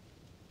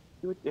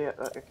 Yeah,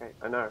 okay,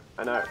 I know.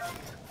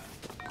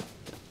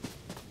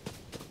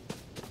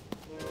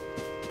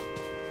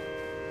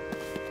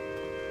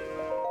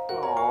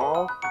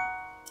 Aww.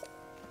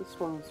 This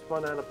one's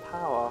run out of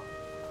power.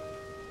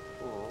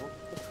 Aww,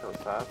 that's kind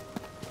of sad.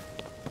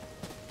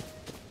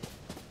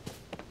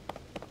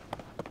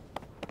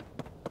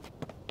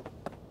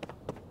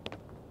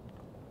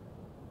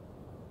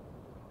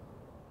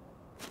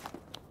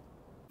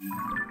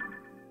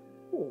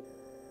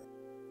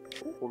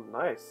 Oh,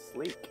 nice,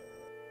 sleek.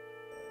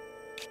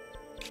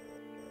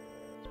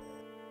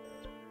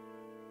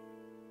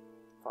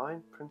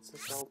 Find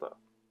Princess Zelda.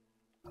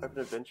 Open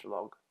adventure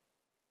log.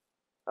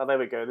 Oh, there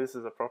we go. This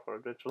is a proper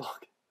adventure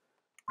log.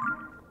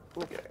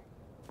 Okay.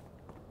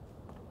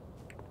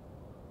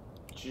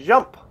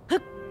 Jump!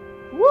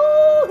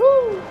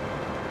 Woohoo!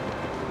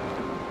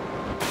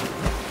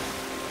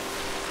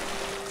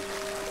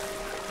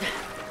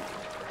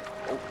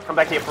 Oh, come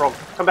back here, frog.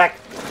 Come back!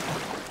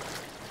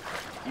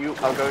 You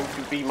are going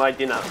to be my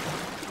dinner.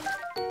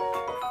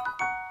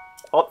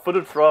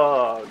 Hot-footed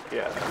frog!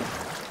 Yeah.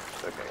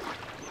 Okay.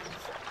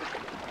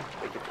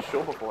 Make it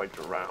sure before I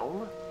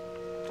drown.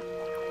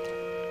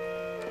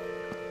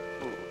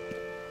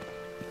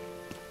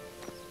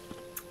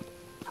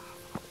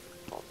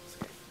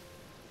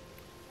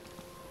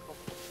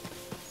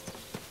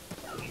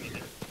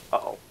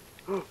 Uh-oh.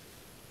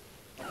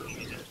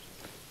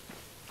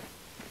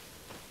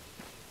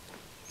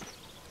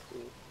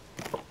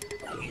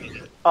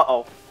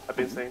 Uh-oh. I've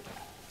been seen.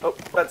 Oh,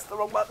 that's the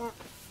wrong button.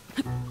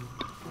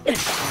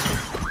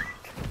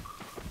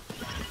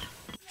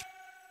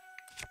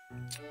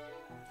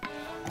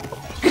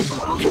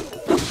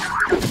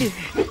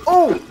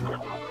 Oh!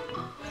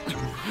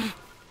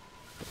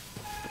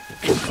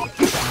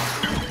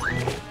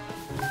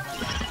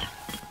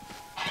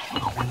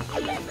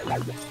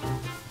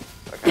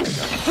 Okay,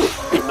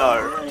 no.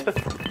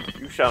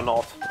 You shall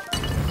not.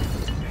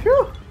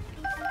 Phew.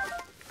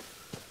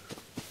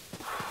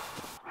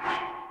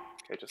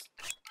 Okay, just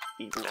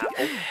eat an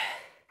apple.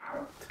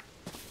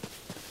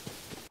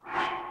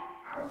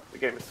 The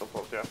game is still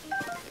closed, yeah.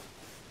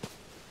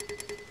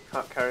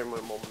 Can't carry my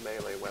more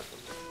melee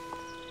weapons.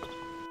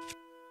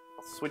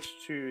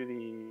 switch to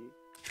the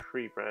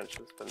tree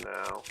branches for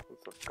now, since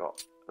I've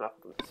got enough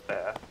of them to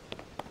spare.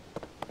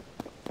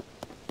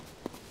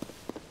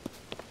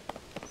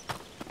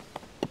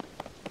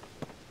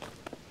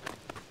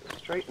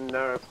 Straight and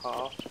narrow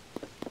path.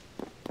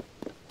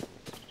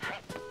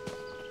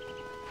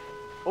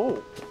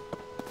 Oh!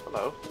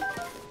 Hello.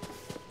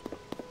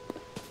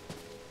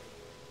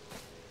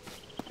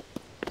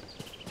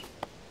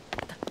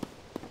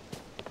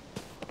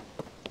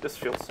 This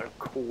feels so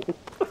cool.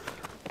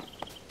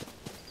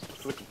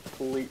 This is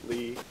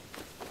completely...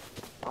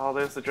 Oh,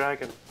 there's the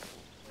dragon.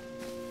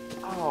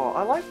 Oh,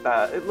 I like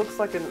that. It looks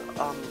like an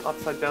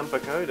upside down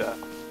pagoda.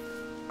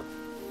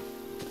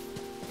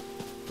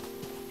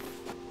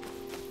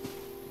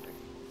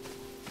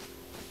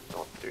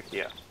 What to do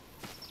here?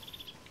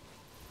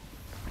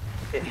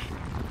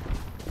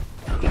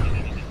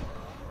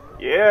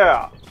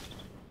 Yeah!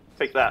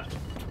 Take that.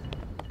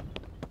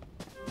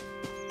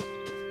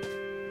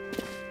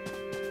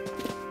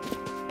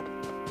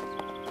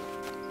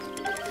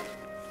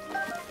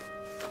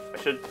 I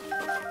should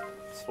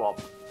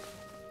swap.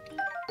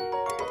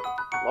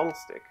 Long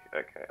stick.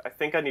 Okay, I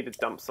think I need to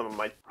dump some of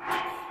my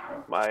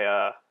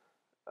drop.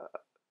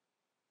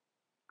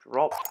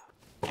 Drop.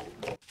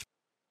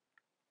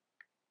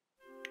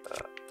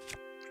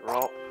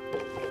 Drop.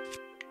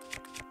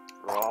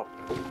 Drop.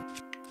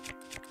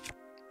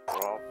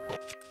 Drop.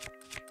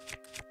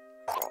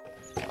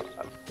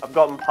 I've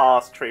gotten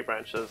past tree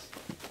branches.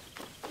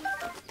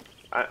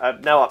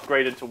 I've now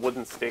upgraded to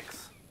wooden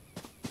sticks.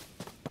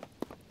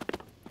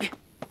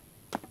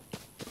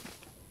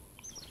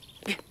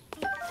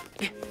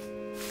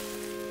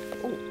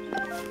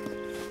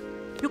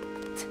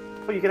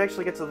 Oh, you can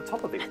actually get to the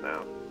top of these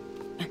now.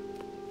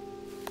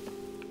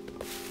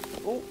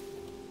 Oh.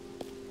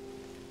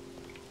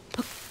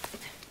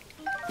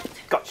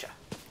 Gotcha.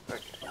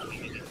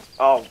 Okay.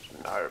 Oh,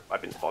 no.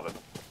 I've been spotted.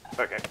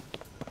 Okay.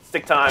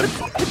 Stick time.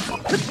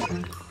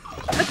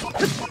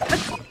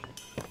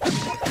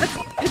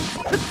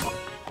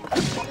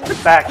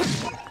 Back.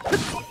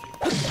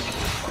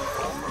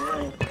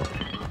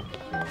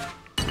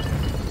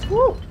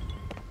 Woo.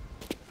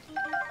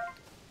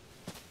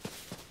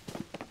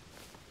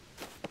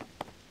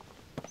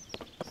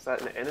 Is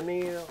that an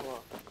enemy or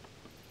what?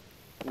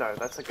 No,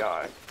 that's a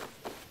guy.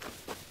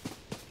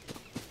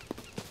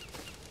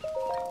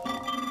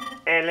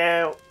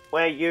 Hello,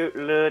 were you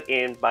lured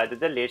in by the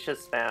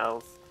delicious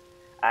smells?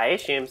 I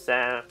assume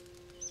so.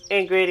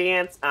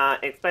 Ingredients are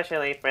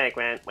especially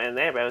fragrant when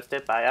they're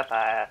roasted by a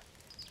fire.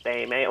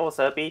 They may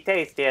also be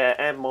tastier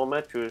and more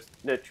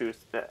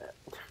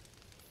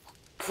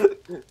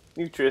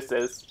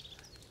nutritious.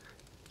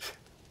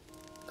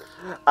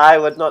 I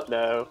would not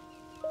know.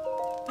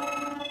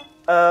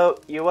 Oh,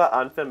 you are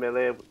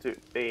unfamiliar to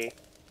me.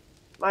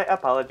 My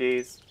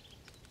apologies.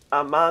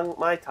 Among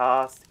my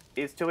tasks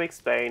is to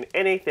explain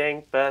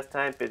anything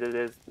first-time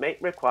visitors may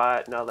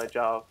require knowledge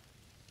of.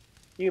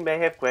 You may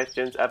have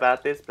questions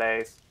about this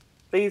place.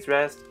 Please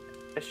rest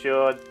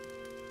assured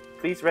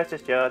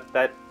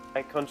that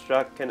a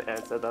construct can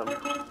answer them.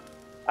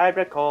 I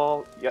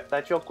recall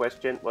that your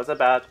question was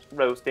about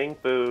roasting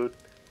food.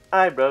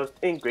 I roast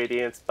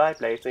ingredients by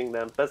placing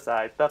them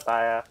beside the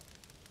fire.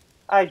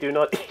 I do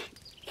not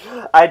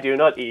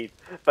eat,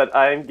 but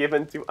I am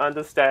given to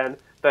understand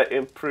that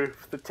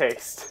improve the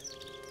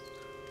taste.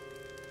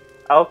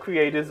 Our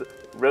creators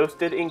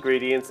roasted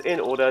ingredients in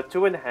order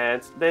to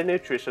enhance their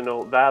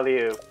nutritional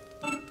value.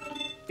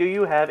 Do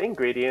you have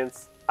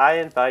ingredients? I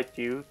invite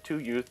you to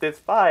use this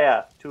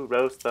fire to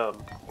roast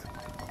them.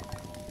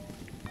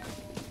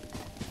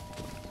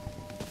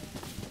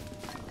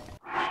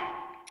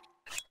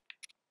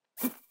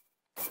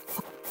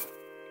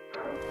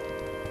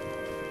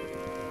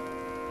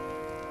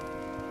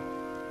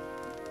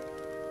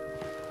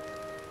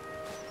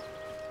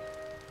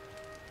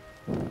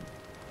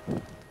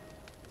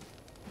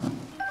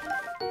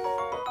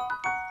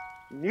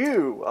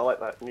 New! I like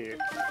that, new.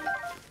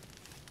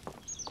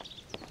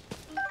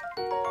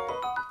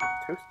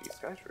 Toasty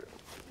Skyshroom.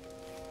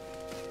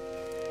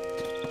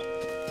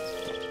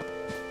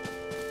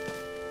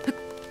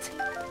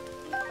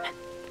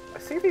 I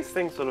see these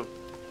things sort of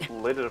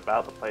littered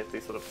about the place,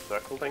 these sort of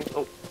circle things.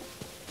 Oh.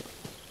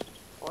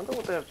 I wonder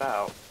what they're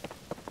about.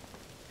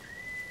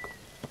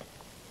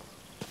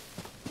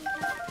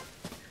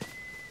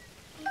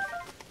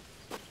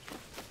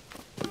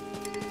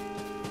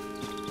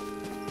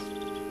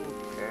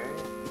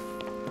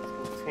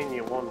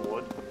 Continue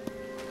onward.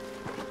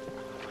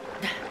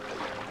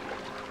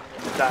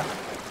 Da.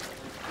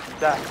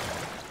 Da.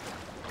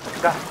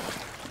 Da.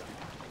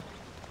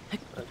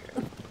 Okay.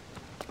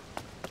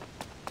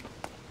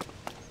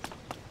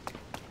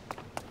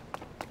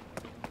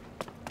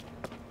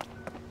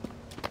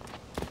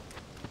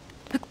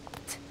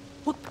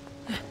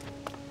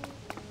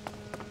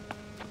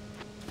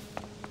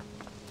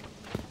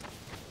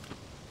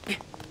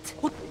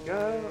 There we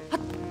go.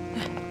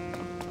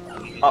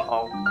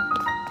 Uh-oh.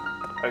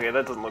 Okay,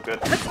 that doesn't look good.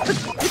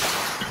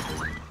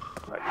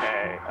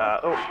 Okay,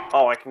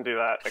 oh, I can do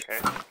that, okay.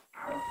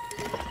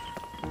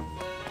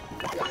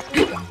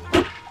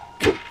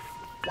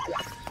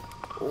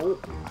 Oh.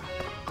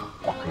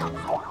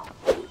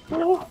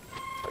 Oh.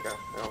 Okay,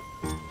 no.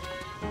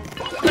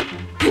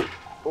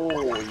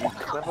 Oh, you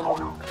clever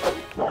little...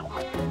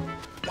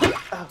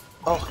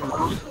 Oh.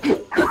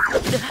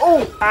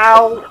 Oh,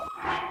 ow!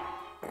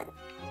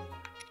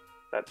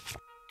 That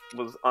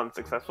was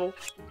unsuccessful.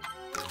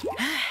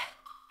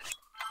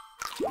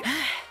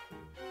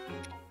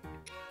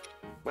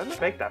 Where are the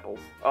baked apples?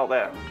 Oh,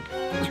 there.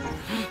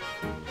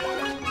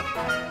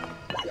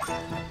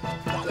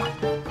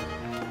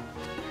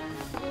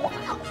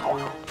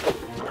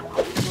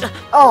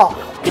 Oh!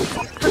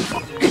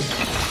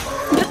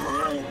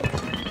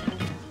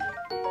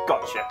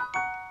 Gotcha.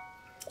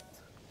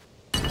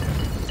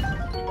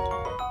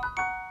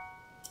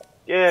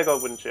 Yeah, I got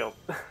a windshield.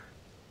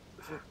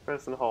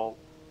 Press and hold.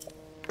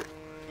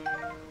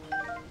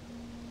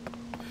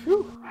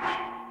 Phew.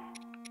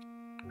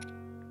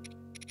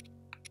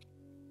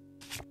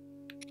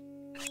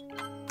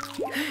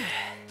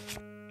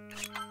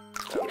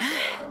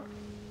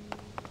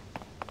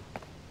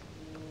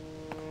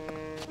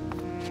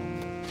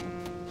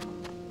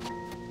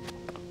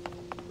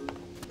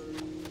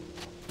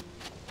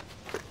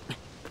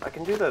 I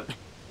can do the...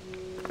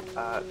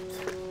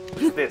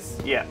 this.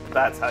 Yeah,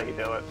 that's how you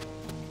do it.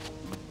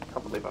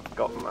 Can't believe I've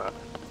forgotten that.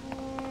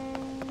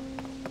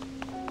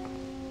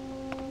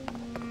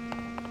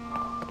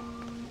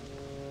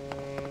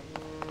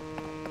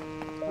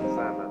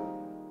 Salmon.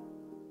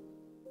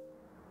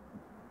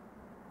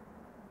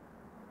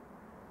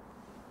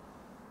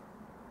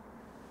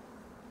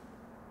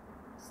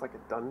 It's like a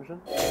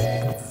dungeon?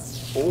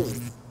 Oh!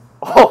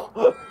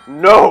 Oh!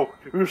 No!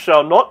 You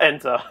shall not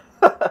enter!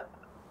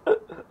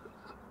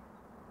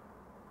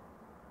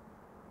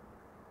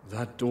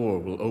 That door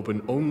will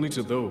open only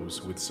to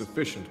those with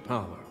sufficient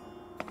power.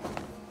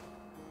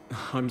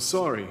 I'm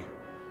sorry.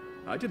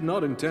 I did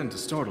not intend to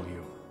startle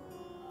you.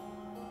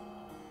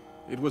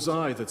 It was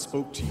I that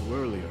spoke to you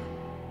earlier.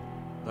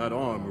 That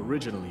arm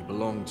originally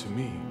belonged to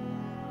me.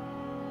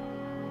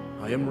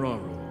 I am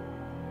Raru.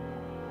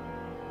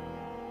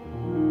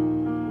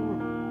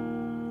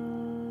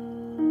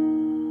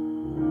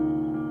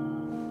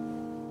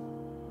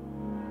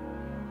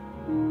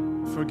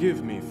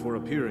 Forgive me for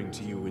appearing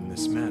to you in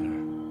this manner.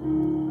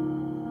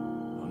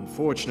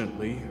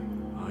 Unfortunately,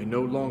 I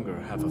no longer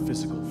have a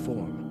physical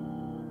form.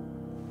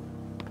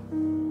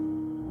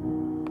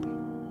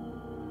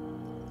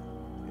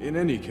 In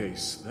any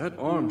case, that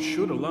arm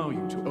should allow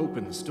you to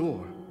open this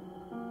door.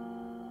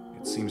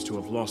 It seems to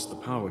have lost the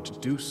power to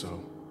do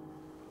so.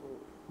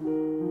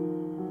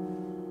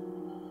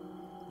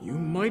 You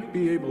might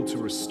be able to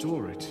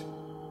restore it,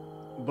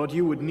 but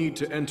you would need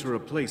to enter a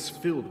place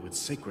filled with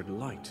sacred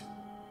light.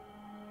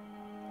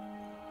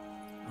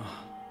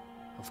 Ah,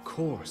 of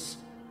course.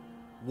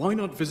 Why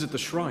not visit the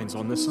shrines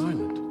on this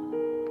island?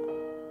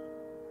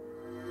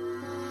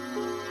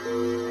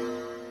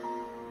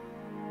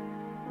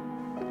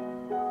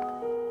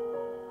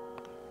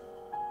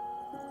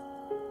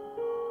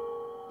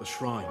 The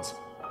shrines.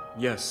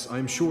 Yes, I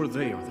am sure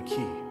they are the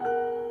key.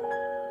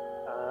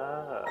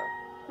 Ah.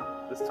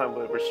 This time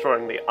we're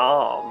restoring the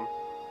arm.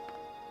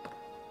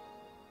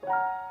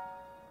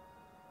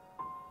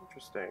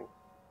 Interesting.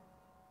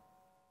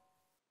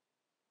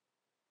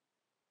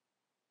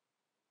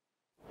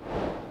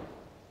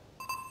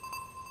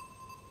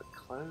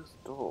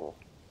 Closed door.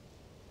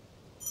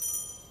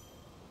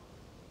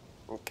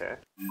 Okay.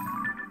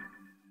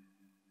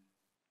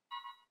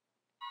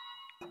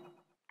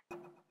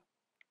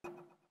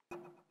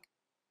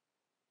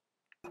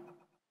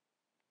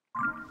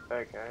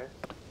 Okay.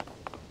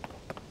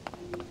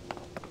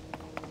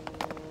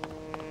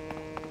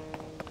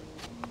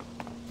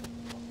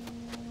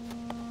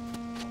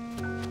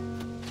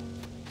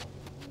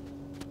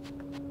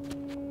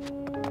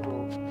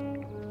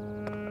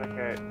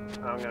 Okay,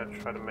 I'm gonna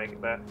try to make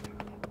it there.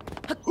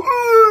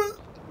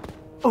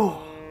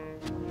 Oh!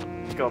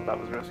 God, that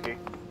was risky.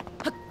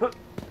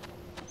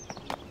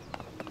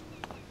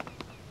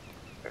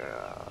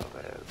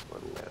 There's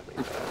one there.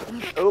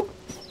 Oh!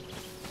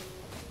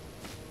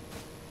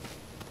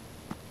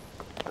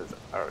 There's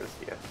arrows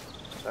here.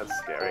 That's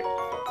scary.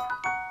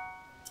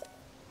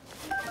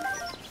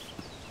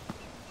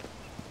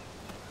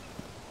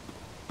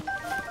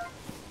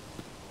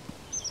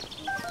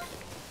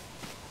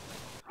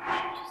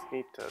 Just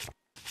need to...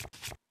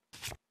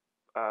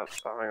 oh,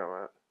 hang on a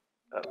minute.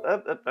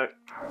 No,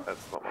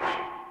 that's not what I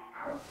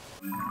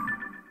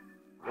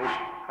mean.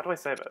 How do I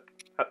save it?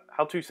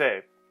 How to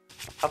save?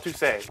 How to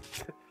save?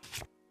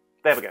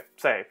 There we go.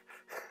 Save.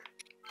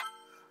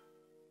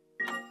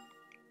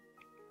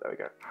 There we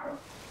go.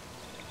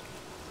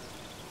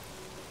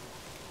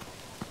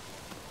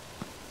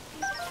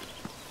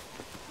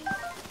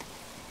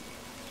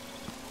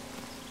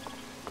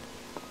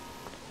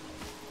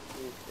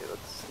 Okay,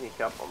 let's sneak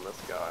up on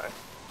this guy.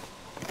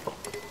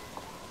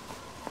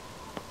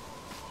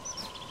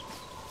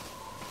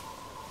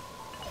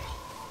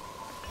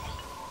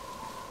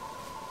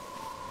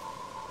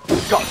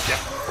 Gotcha!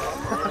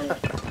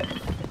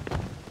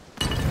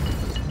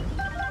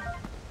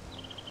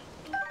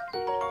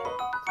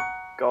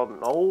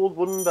 an old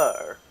wooden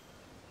bow.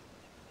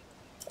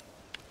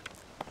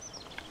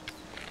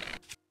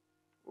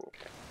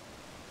 Okay.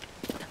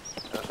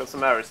 I've got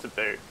some arrows to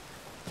boot.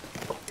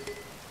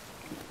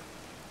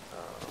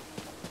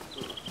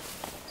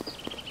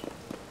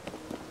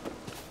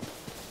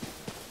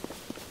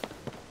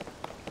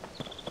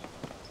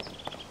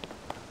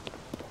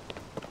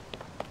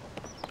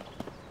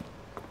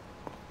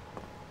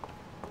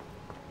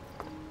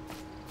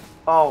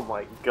 Oh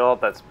my god,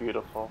 that's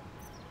beautiful.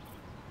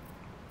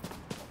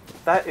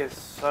 That is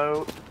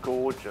so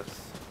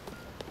gorgeous.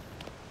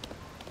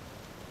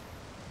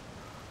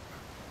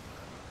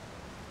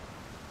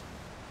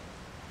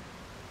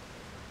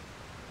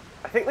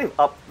 I think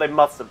they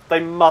must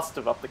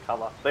have upped the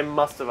color. They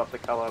must have upped the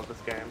color of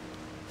this game.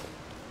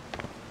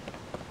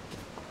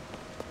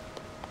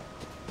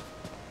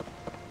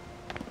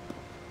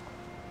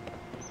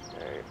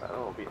 Okay, I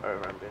don't want to be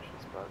over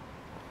ambitious, but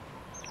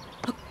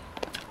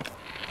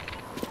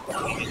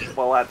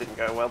well, that didn't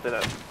go well, did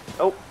it?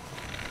 Oh!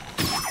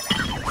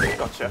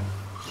 Gotcha.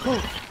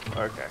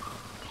 Okay.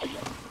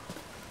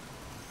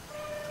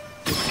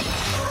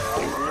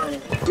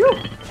 Phew.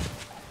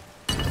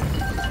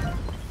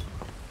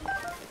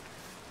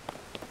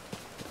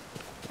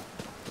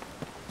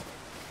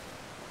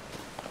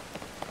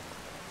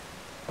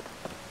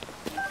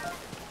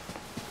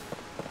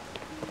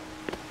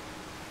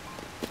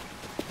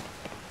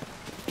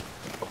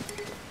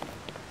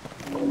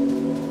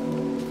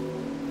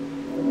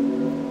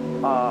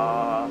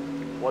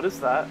 What is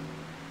that?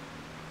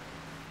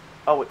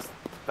 Oh, it's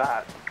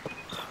that.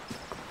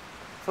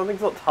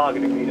 Something's not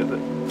targeting me, is it?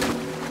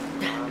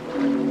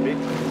 I'm a bit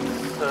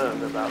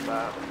concerned about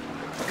that.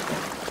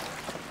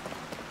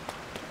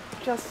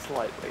 Just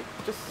slightly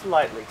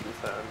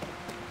concerned.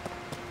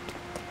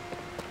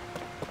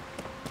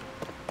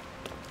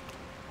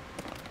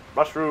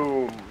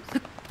 Mushrooms!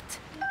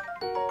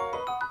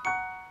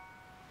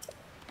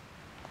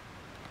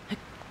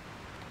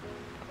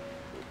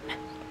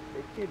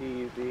 Take it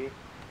easy.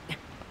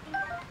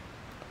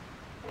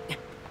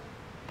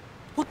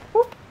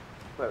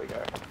 There we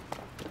go.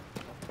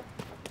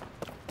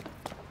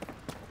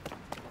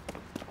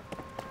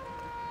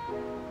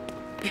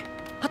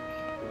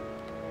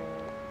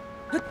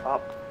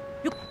 Up.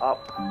 Up.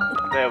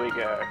 There we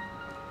go.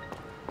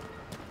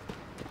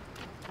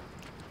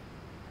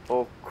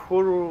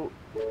 Okuru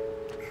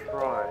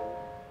Shrine.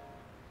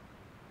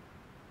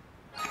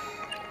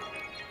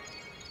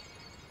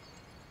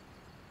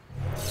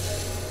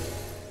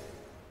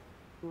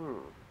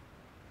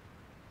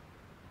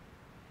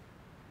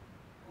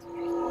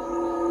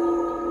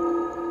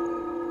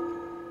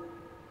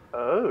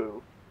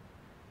 Oh.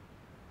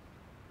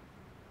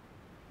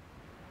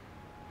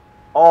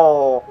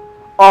 Oh.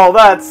 Oh,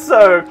 that's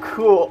so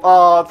cool.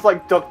 Oh, it's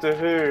like Doctor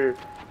Who.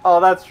 Oh,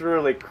 that's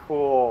really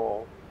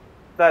cool.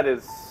 That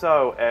is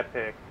so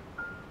epic.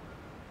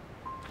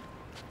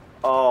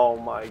 Oh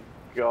my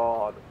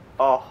god.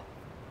 Oh.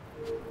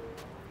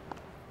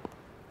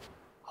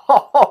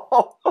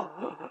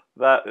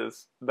 That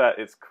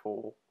is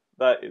cool.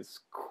 That is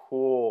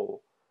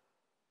cool.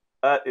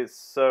 That is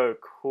so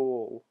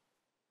cool.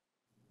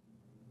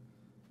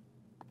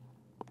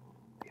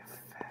 The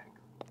effect.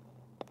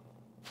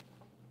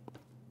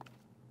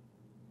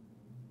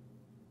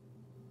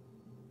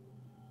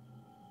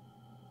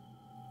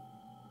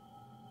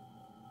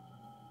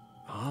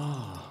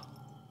 Ah.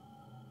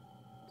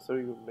 So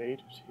you made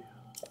it here.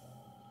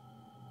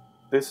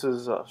 This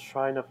is a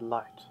shrine of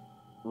light.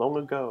 Long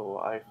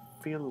ago, I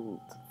filled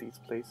these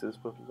places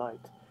with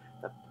light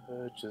that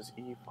purges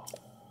evil.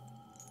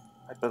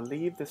 I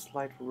believe this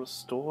light will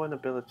restore an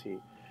ability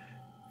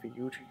for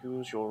you to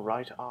use your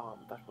right arm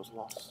that was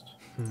lost.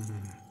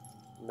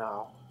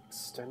 Now,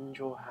 extend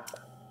your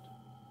hand.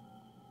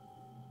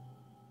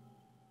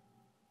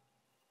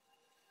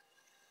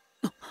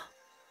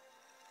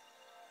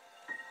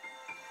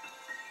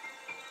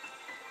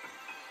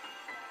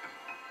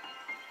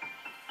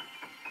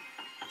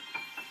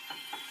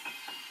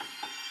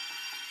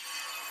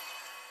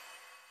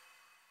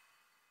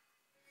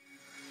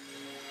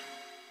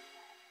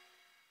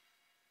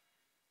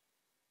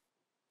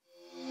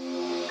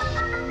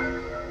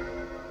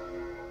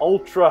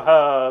 Ultra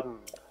Hand!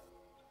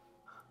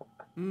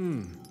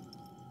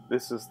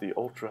 This is the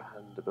Ultra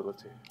Hand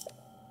ability.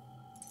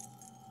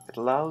 It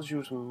allows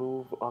you to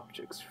move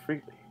objects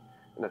freely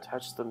and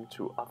attach them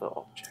to other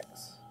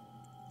objects.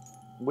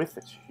 With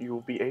it, you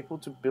will be able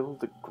to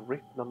build a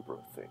great number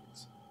of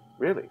things.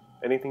 Really,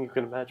 anything you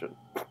can imagine.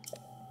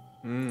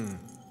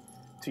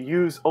 To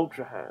use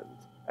Ultra Hand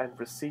and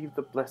receive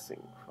the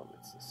blessing from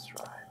its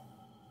shrine.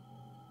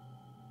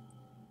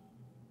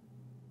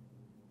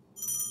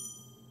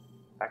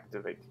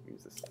 Activate to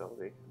use this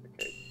ability.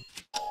 Okay.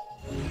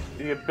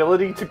 The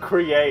ability to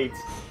create.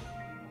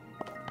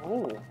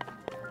 Oh.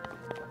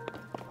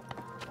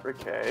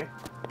 Okay.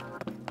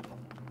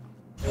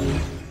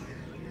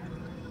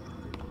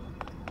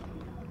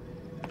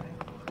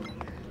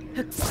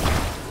 Okay,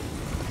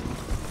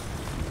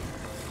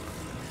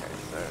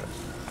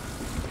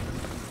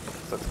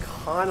 so it's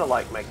kind of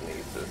like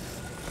magnesis.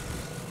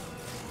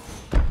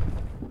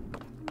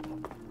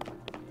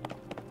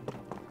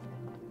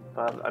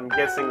 But I'm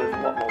guessing there's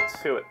a lot more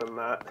to it than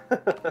that.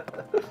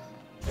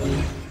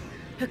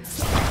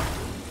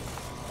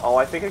 Oh,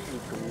 I think I can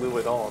glue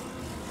it on.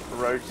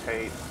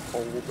 Rotate,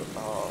 hold,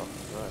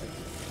 right.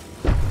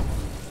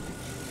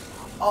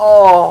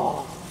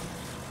 Oh!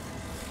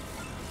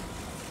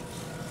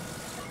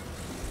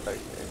 Okay.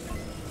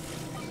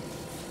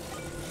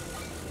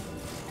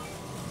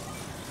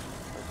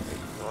 Okay,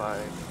 why?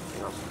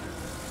 Hang on.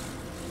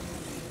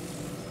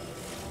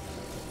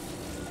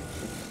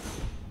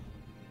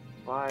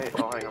 Why?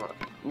 Oh, hang on.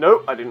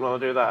 Nope, I didn't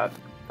want to do that.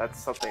 That's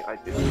something I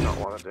did not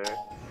want to do.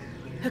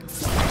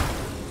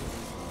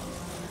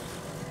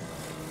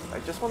 I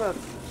just want to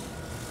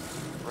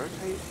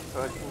rotate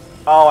so I can...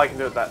 Oh, I can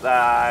do it that...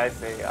 Ah, I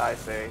see, I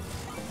see.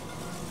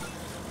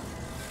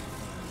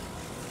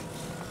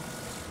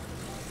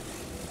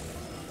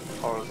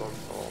 Horizontal.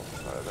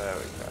 Oh, there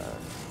we go.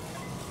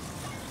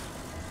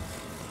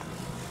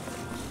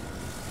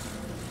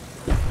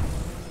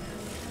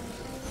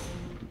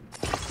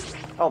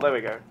 Oh, there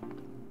we go.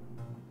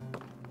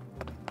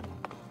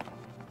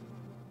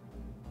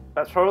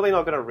 That's probably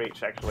not going to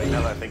reach, actually,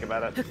 now that I think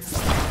about it.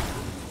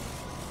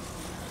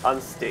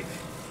 Unstick.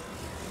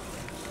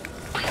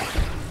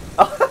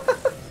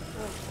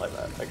 Like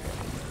that, okay.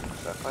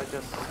 So if I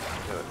just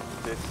do it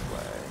this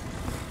way...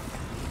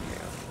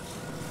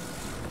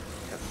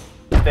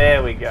 Yeah.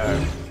 There we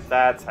go.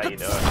 That's how you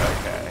do it,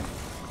 okay.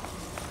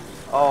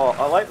 Oh,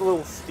 I like the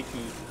little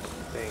sticky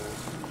thing.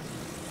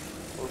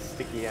 Little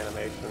sticky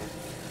animation.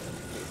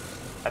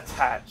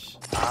 Attach.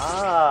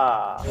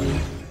 Ah!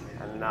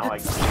 And now I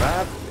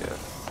grab this.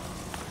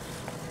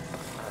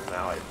 And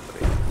now I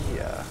put it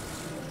here.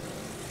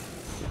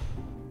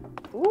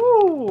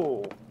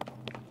 Ooh!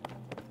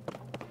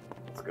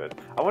 That's good.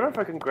 I wonder if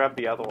I can grab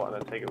the other one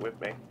and take it with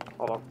me.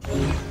 Hold on.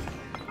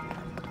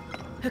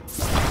 Let's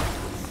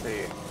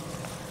see.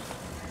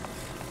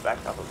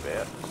 Back up a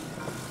bit.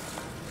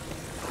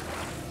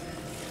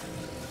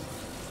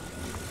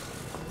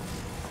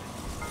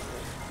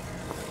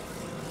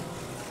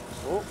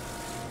 Oh.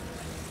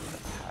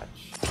 Attach.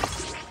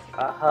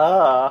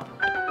 Aha!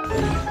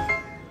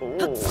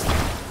 Ooh.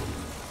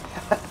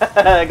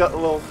 I got a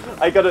little...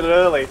 I got it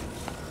early.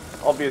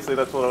 Obviously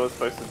that's what I was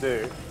supposed to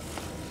do.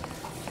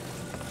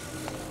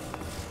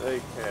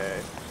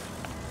 Okay.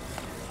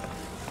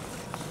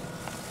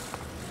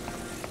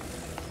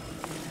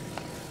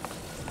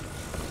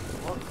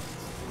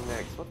 What's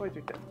next? What do I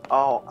do next?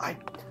 Oh,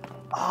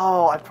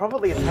 I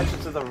probably attach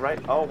it to the right...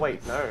 Oh,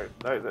 wait, no.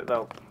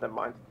 No, never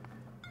mind.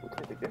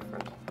 Completely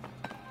different.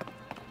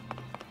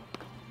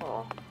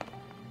 Oh.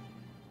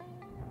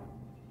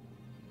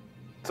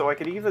 So I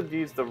could either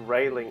use the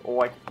railing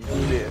or I could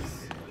use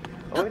this.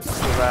 Let me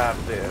just grab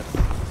this.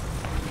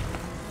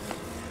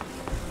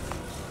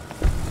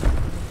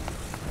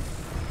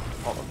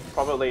 Oh,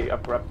 probably I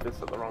grabbed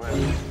this at the wrong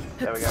end.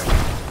 There we go.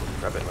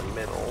 Grab it in the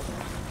middle.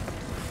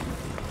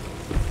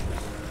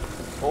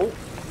 Oh!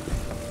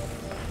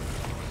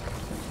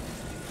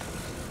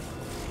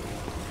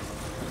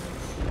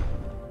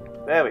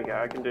 There we go,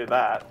 I can do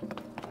that.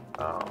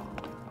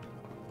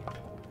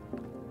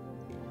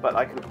 But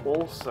I can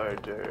also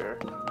do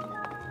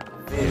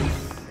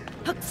this.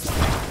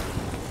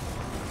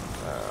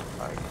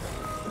 I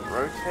can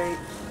rotate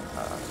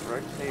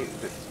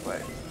this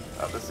way.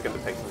 This is going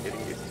to take some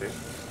getting used to.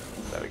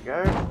 There we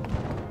go.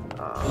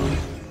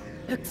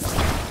 And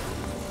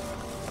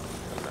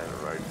then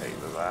rotate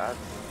with that.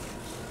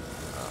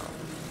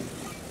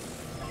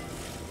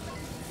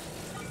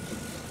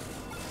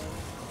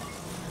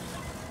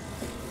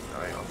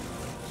 Hang on.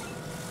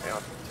 Hang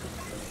on.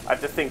 I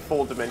have to think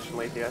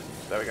four-dimensionally here.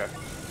 There we go.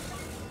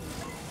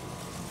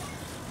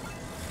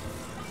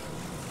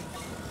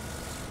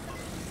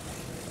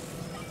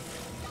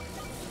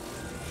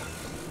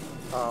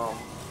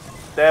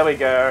 There we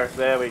go,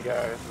 there we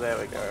go, there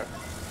we go.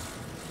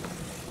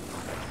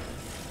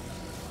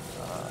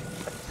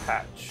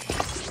 Attach.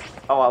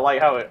 Oh, I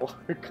like how it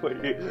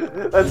locally...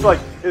 That's like,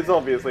 it's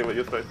obviously what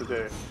you're supposed to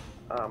do.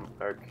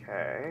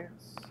 Okay,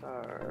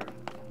 so...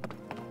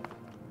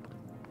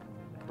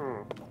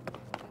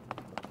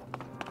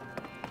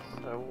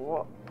 So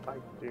what I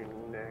do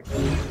next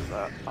is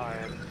that I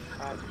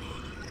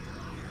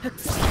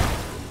attach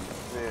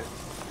this...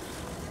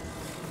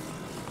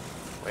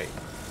 Wait.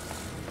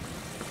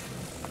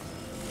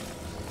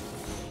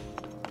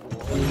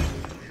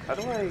 How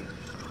do I...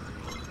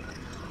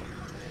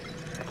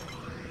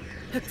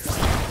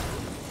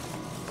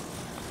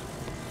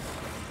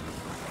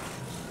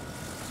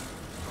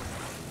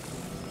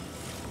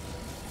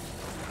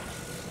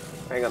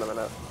 Hang on a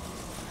minute.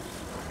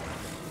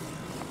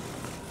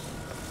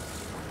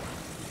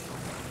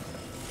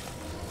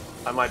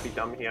 I might be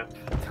dumb here.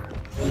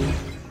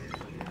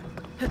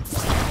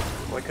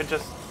 Well, I could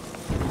just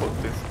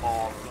put this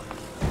on.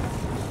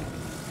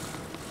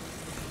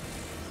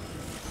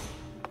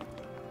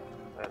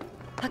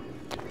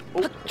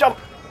 Oh, jump!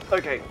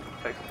 Okay,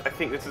 I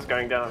think this is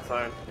going down its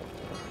own.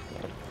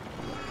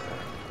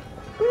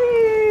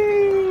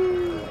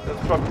 Whee!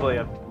 There's probably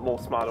a more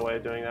smarter way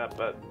of doing that,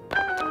 but...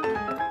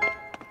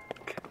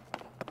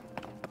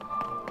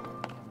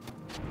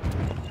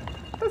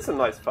 That's a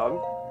nice fun.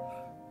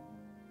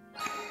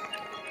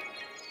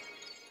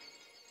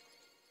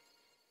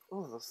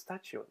 Oh, there's a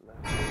statue in there.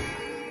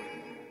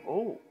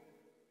 Oh.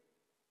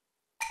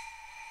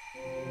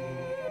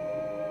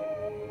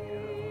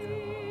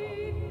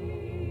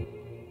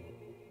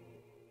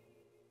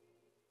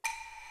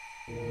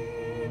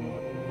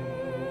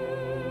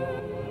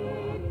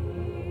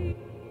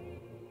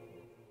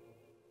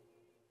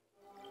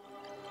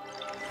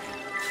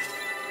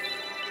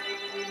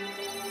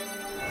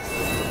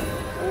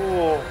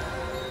 Oh.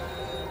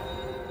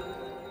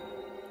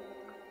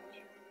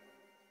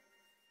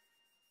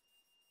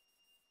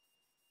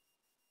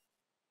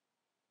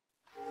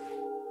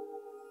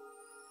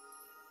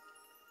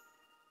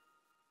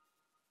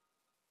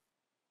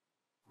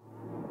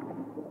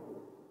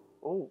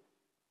 Oh.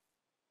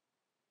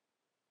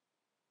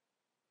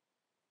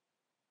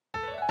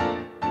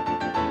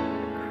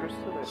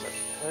 Crystal that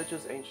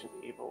purges ancient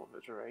evil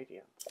with its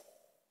radiance.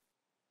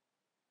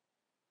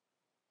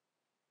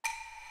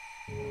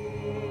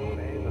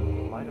 May the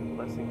light of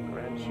blessing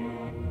grant you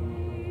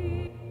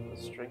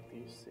the strength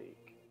you seek.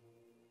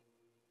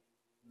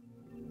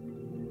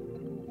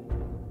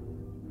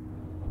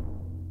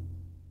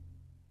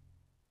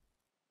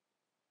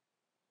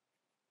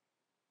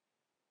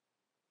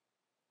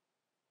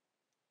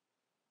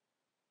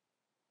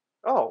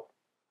 Oh.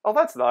 Oh,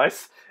 that's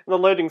nice. In the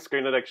loading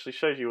screen, it actually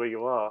shows you where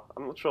you are.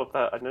 I'm not sure if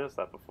I noticed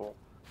that before.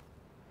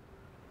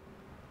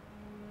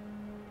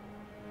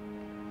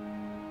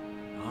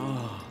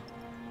 Ah.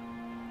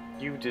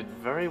 You did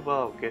very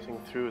well getting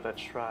through that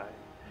shrine.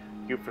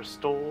 You've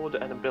restored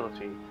an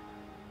ability.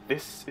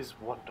 This is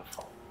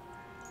wonderful.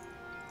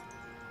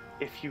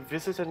 If you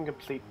visit and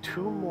complete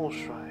 2 more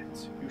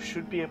shrines, you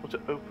should be able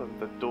to open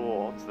the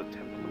door to the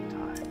Temple of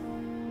Time.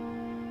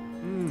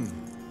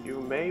 You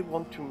may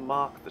want to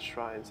mark the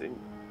shrines in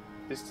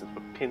distance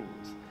with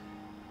pins.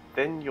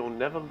 Then you'll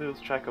never lose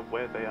track of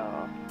where they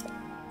are.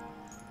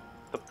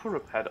 The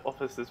Purapad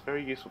offers this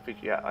very useful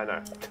feature. Yeah, I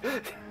know.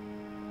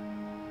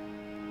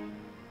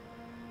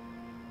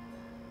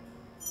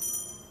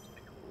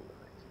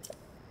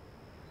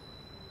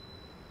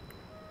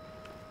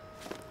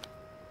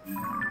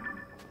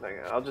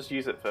 Okay, I'll just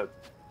use it for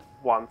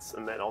once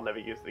and then I'll never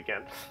use it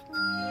again.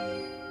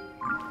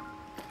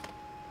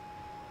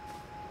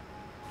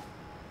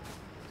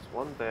 There's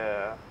one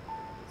there.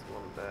 There's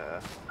one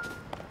there.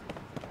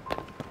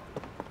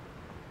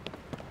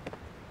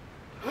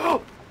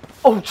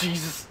 Oh,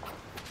 Jesus!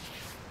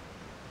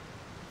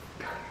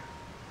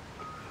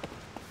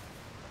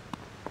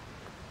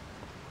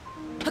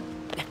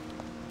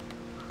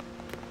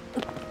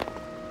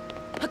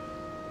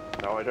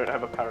 No, I don't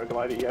have a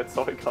paraglider yet,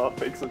 so I can't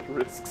take such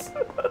risks.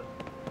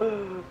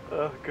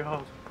 Oh,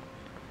 God.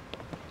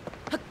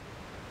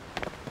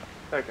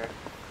 Okay.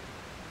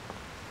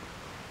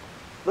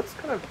 Let's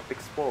kind of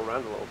explore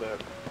around a little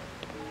bit.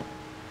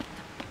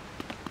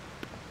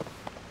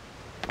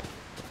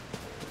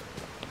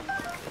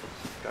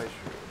 Sky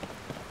Shrew.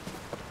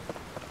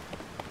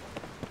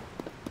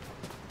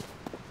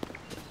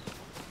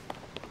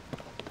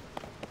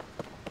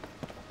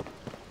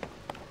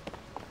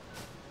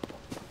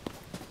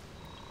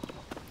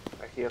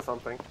 I hear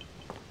something.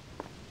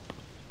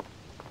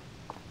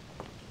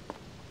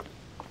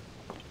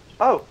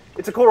 Oh,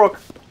 it's a Korok.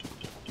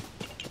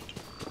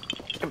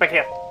 Come back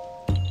here.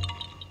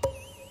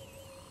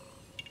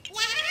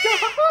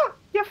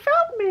 You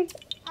found me.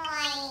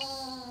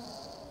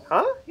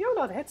 Huh? You're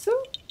not Hetsu?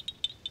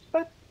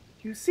 But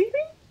you see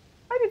me?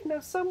 I didn't know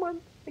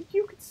someone like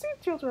you could see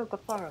children of the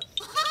forest.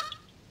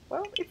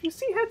 Well, if you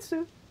see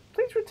Hetsu,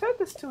 please return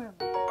this to him.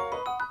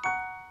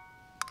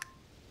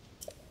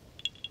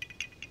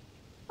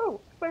 Oh,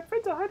 my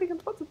friends are hiding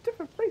in lots of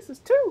different places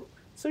too,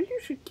 so you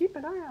should keep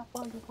an eye out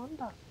while you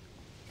wander.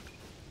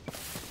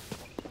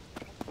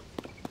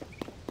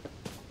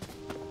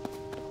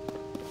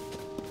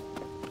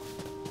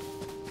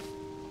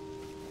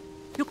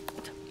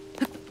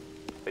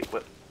 Wait,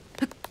 what?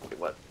 Wait,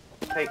 what?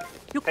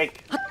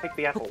 Take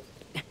the apple.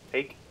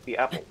 Take the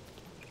apple.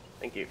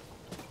 Thank you.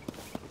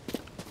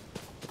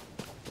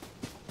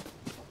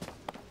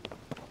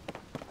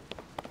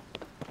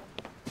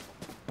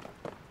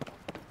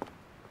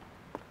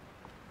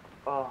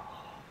 Oh.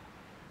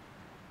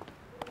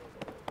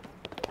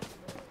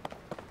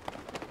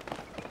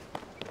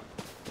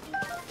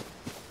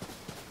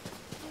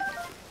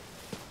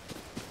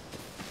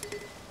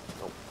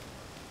 Nope.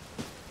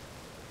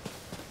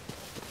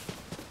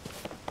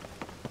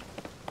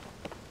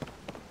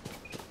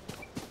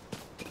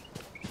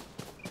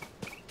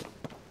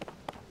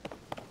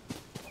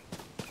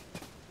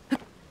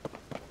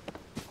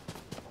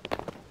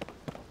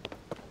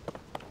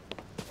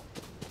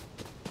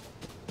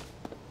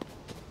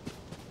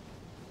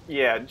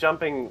 Yeah,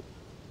 jumping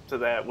to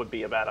there would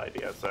be a bad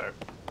idea, so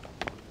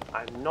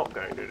I'm not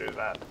going to do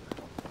that.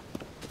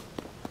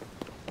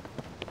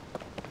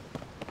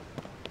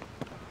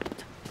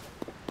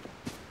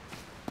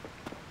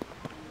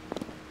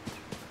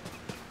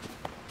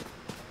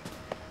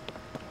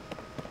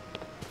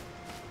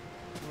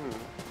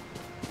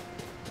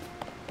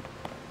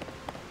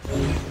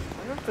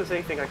 if there's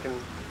anything I can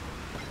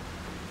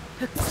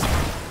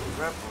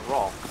grab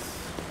rocks.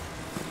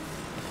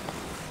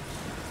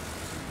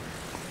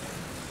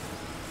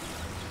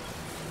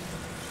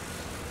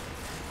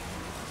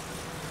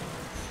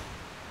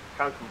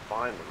 Can't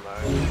combine them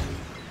though.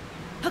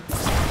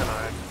 Can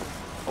I?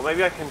 Or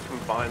maybe I can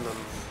combine them.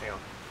 Hang on.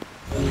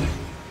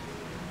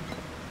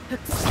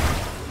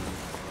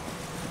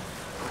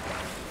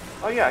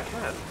 Oh yeah, I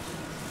can.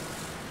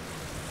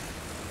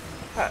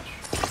 Catch.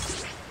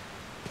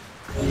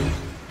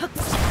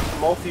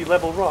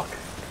 Multi-level rock.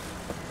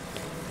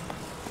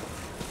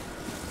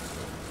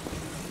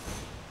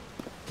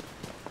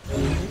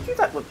 Can you do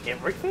that with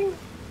everything?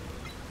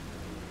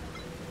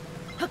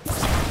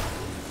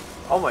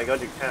 Oh my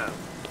god, you can.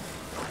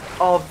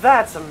 Oh,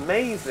 that's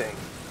amazing.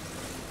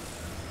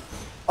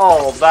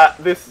 Oh,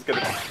 this is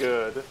gonna be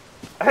good.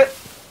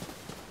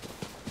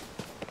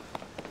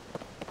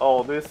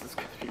 Oh, this is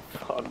gonna be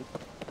fun.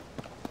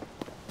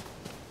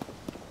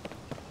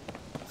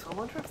 So I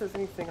wonder if there's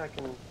anything I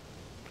can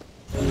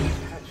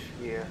catch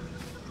here.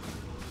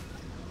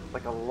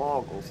 Like a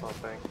log or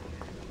something.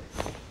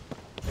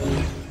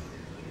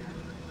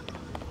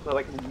 That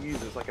I can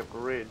use as like a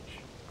bridge.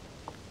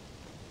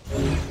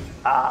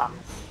 Ah!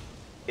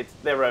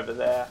 They're over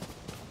there.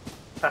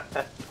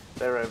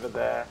 They're over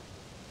there.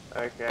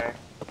 Okay.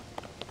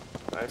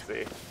 I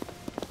see.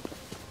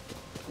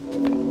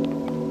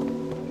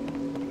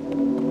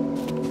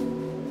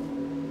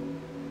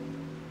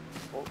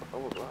 What the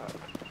hell was that?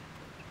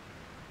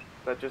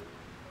 Is that just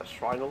a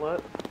shrine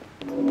alert?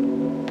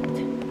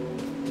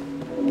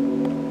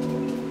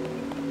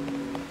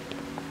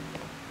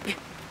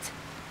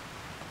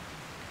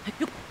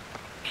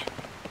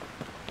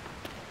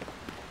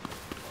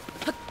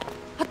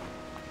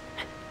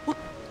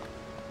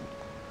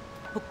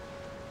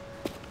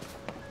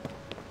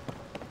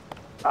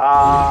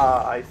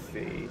 Ah, I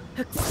see.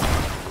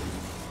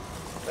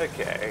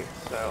 Okay,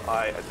 so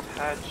I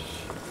attach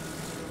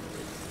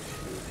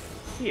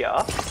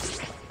here,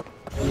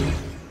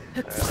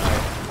 and I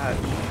attach.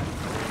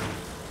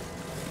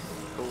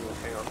 Oh,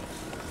 hang on.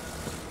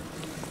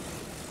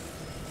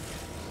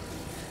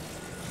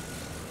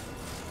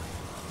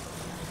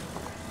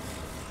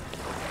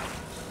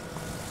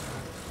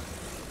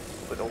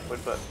 A bit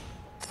awkward, but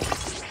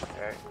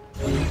okay.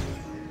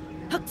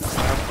 That's the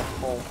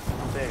whole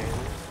thing.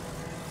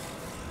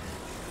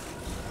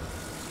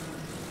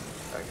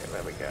 Okay,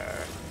 there we go.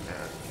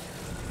 Yeah.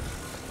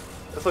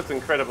 This looks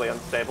incredibly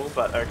unstable,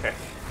 but okay.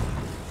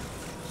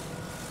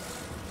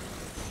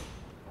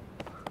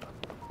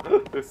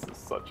 This is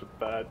such a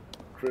bad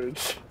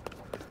bridge.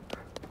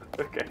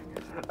 Okay,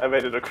 I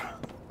made it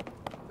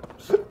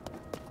across.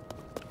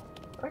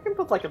 I can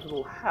put like a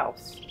little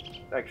house,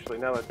 actually,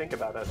 now that I think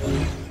about it.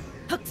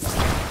 Let's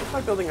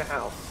try building a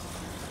house.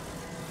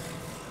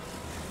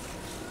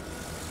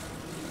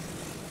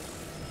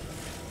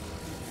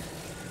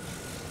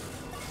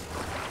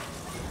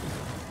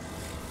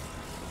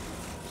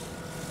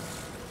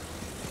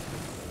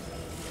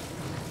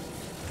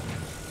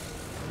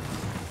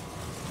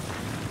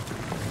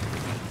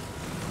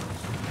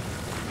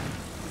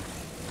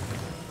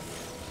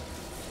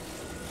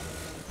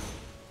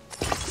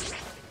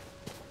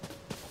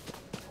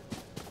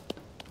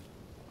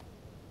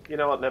 You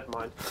know what, never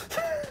mind.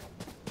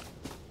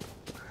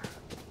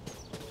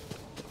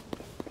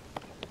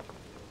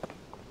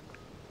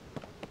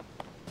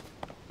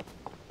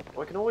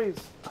 I can always...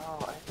 Oh,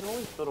 I can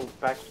always build a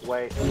back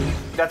way...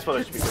 That's what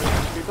I should be doing.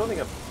 I should be building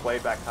a way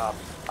back up.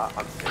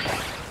 Unstable.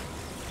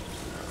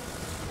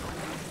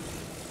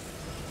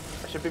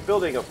 I should be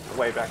building a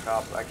way back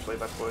up, actually.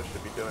 That's what I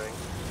should be doing.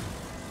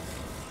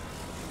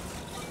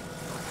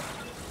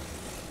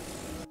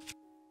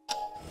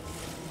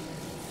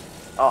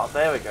 Oh,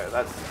 there we go.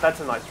 That's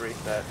a nice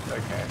reset.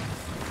 Okay.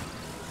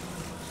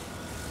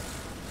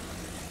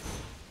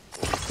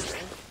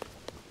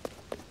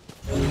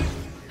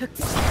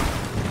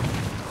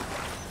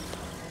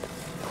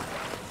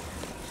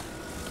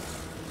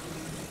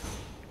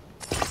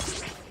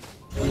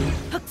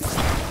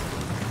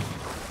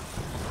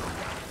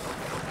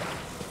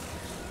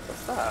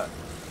 What's that?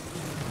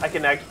 I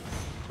can act.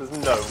 There's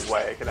no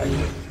way I can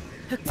actually.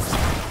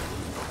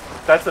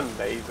 That's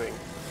amazing.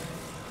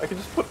 I can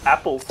just put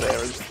apples there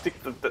and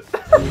stick them.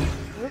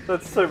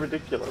 That's so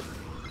ridiculous.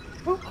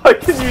 Why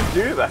can you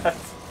do that?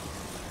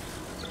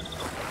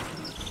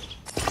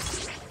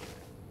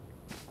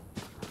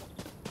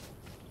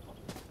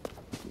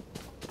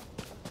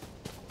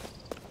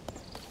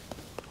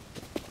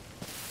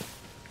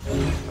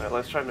 Alright,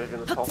 let's try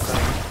moving this whole thing.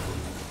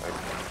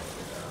 Okay,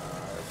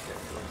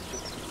 let's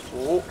just...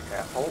 Oh,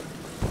 careful.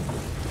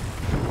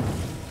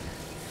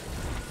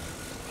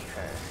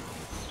 Okay.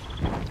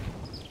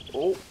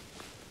 Oh.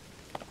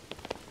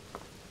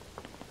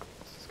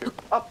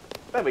 Up!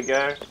 There we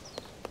go.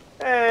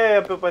 Hey, I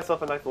built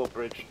myself a nice little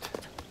bridge.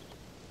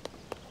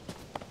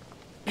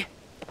 Nice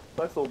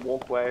little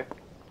walkway.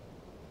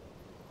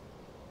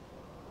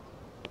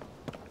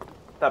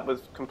 That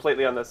was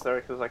completely unnecessary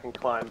because I can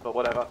climb, but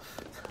whatever.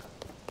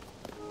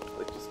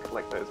 Let's just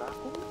collect those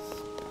apples.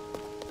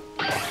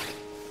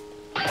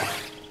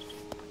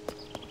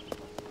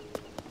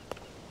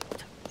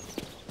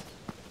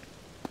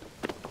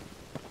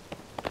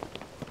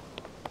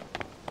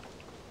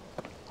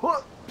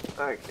 What?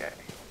 Okay.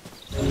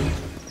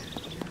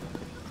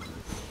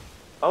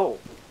 Oh.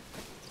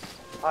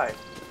 Hi.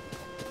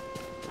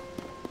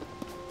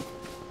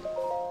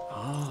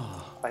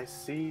 Ah. I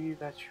see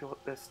that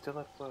they're still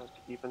at work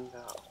even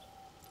now.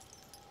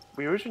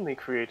 We originally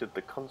created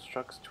the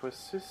constructs to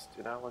assist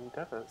in our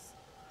endeavors.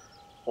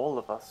 All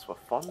of us were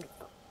fond of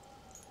them.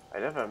 I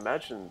never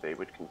imagined they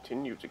would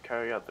continue to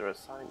carry out their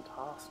assigned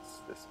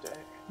tasks this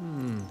day.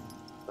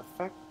 The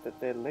fact that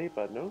their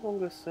labor no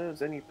longer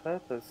serves any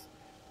purpose,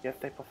 yet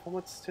they perform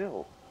it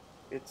still,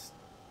 it's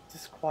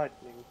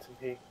disquieting to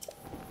me.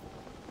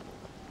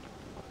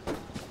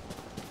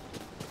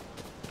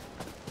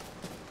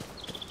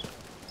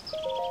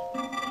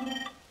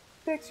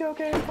 Fix your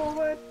game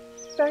forward,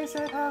 face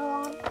it head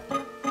on.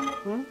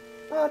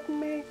 Pardon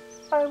me,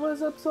 I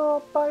was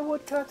absorbed by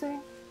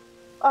woodcutting.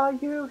 Are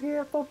you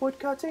here for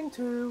woodcutting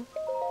too?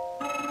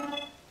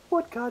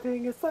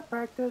 Woodcutting is the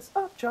practice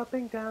of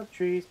chopping down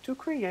trees to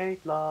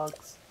create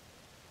logs.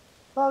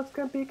 Logs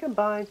can be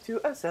combined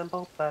to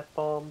assemble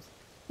platforms.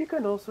 You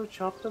can also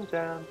chop them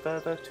down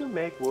further to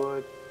make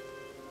wood.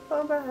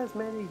 Lumber has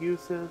many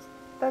uses,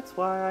 that's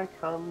why I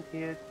come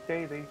here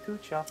daily to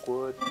chop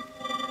wood.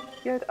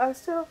 Yet I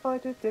still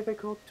find it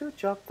difficult to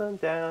chop them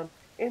down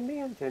in the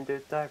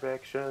intended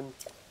direction.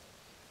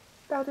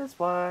 That is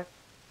why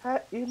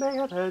you may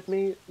have heard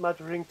me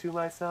muttering to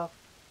myself,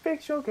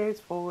 fix your gaze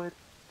forward,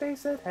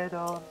 face it head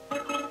on.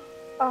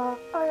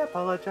 I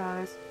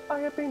apologize, I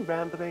have been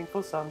rambling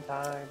for some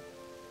time.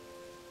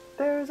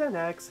 There is an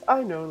axe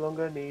I no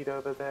longer need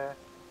over there.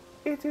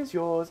 It is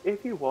yours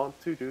if you want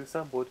to do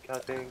some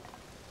woodcutting.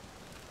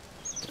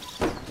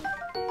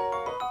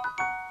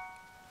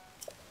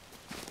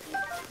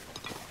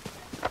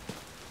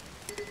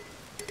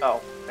 Oh,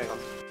 hang on.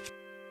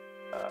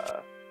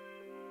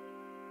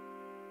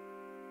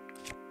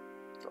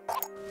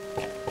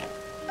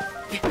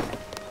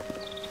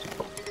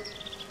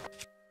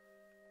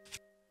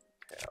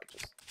 Okay, I'll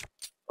just...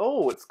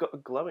 Oh, it's got a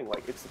glowing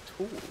light. It's a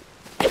tool.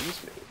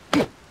 Excuse me.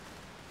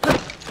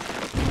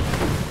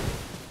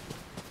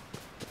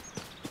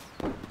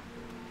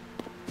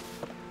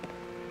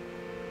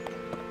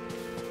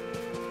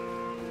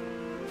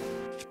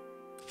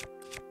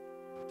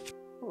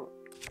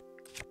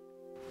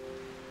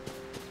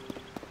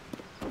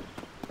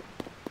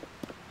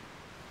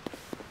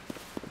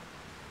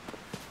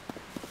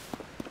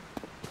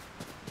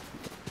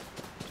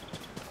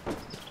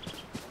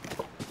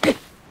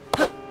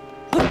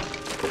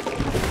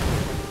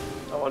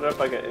 I wonder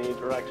if I get any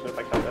interaction if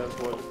I cut down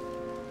wood.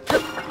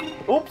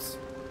 Oops!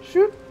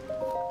 Shoot!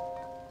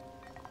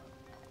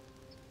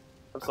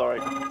 I'm sorry.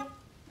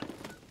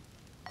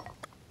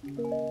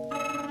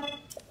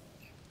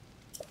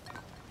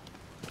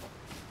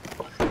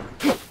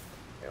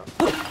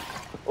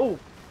 Oh!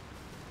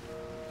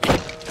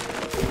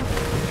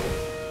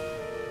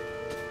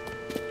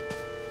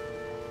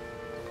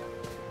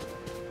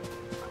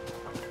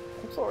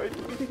 I'm sorry, I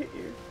didn't mean to hit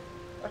you.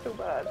 I feel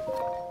bad.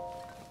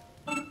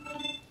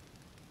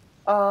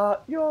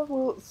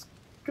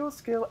 Your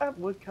skill at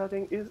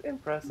woodcutting is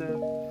impressive.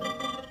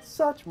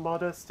 Such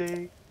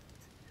modesty.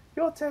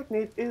 Your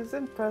technique is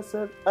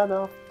impressive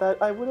enough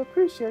that I would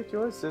appreciate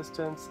your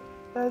assistance.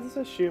 That is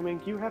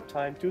assuming you have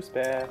time to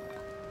spare.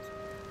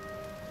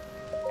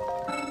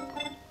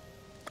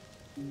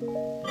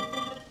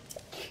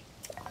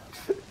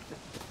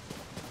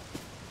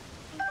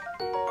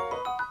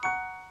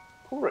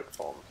 Pulric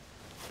form.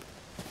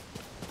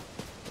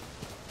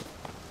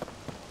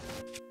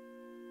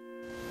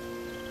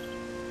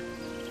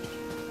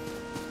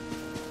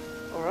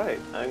 Alright,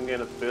 I'm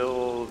gonna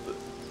build...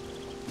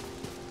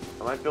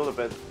 I might build a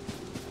bed.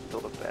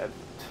 Build a bed.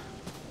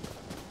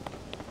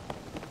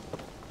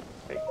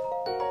 Hey.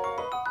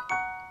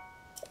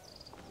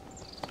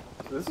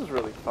 This is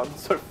really fun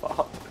so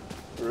far.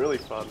 Really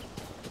fun.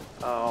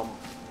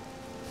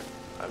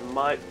 I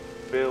might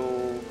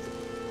build...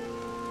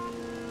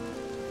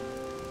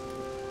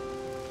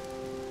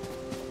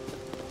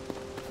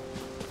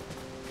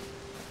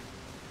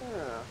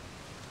 Yeah.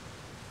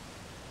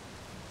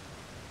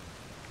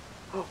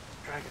 Oh,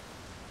 dragon.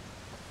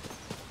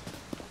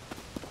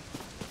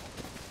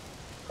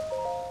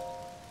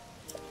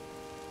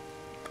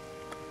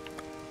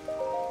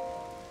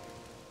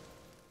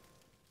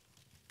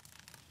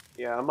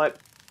 Yeah, I might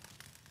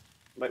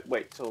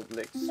wait till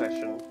next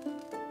session.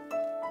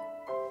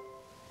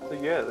 So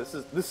yeah, this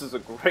is a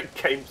great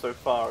game so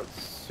far.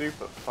 It's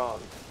super fun.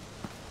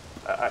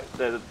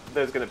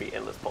 There's going to be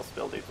endless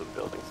possibilities with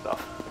building stuff.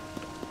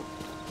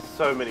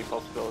 So many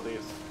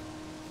possibilities.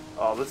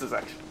 Oh, this is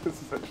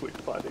actually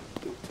exciting.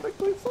 It's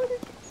actually exciting.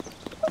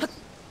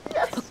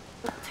 Yes.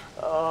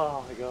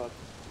 Oh my god.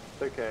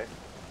 Okay.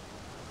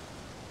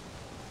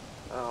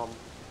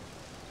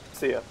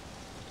 See ya.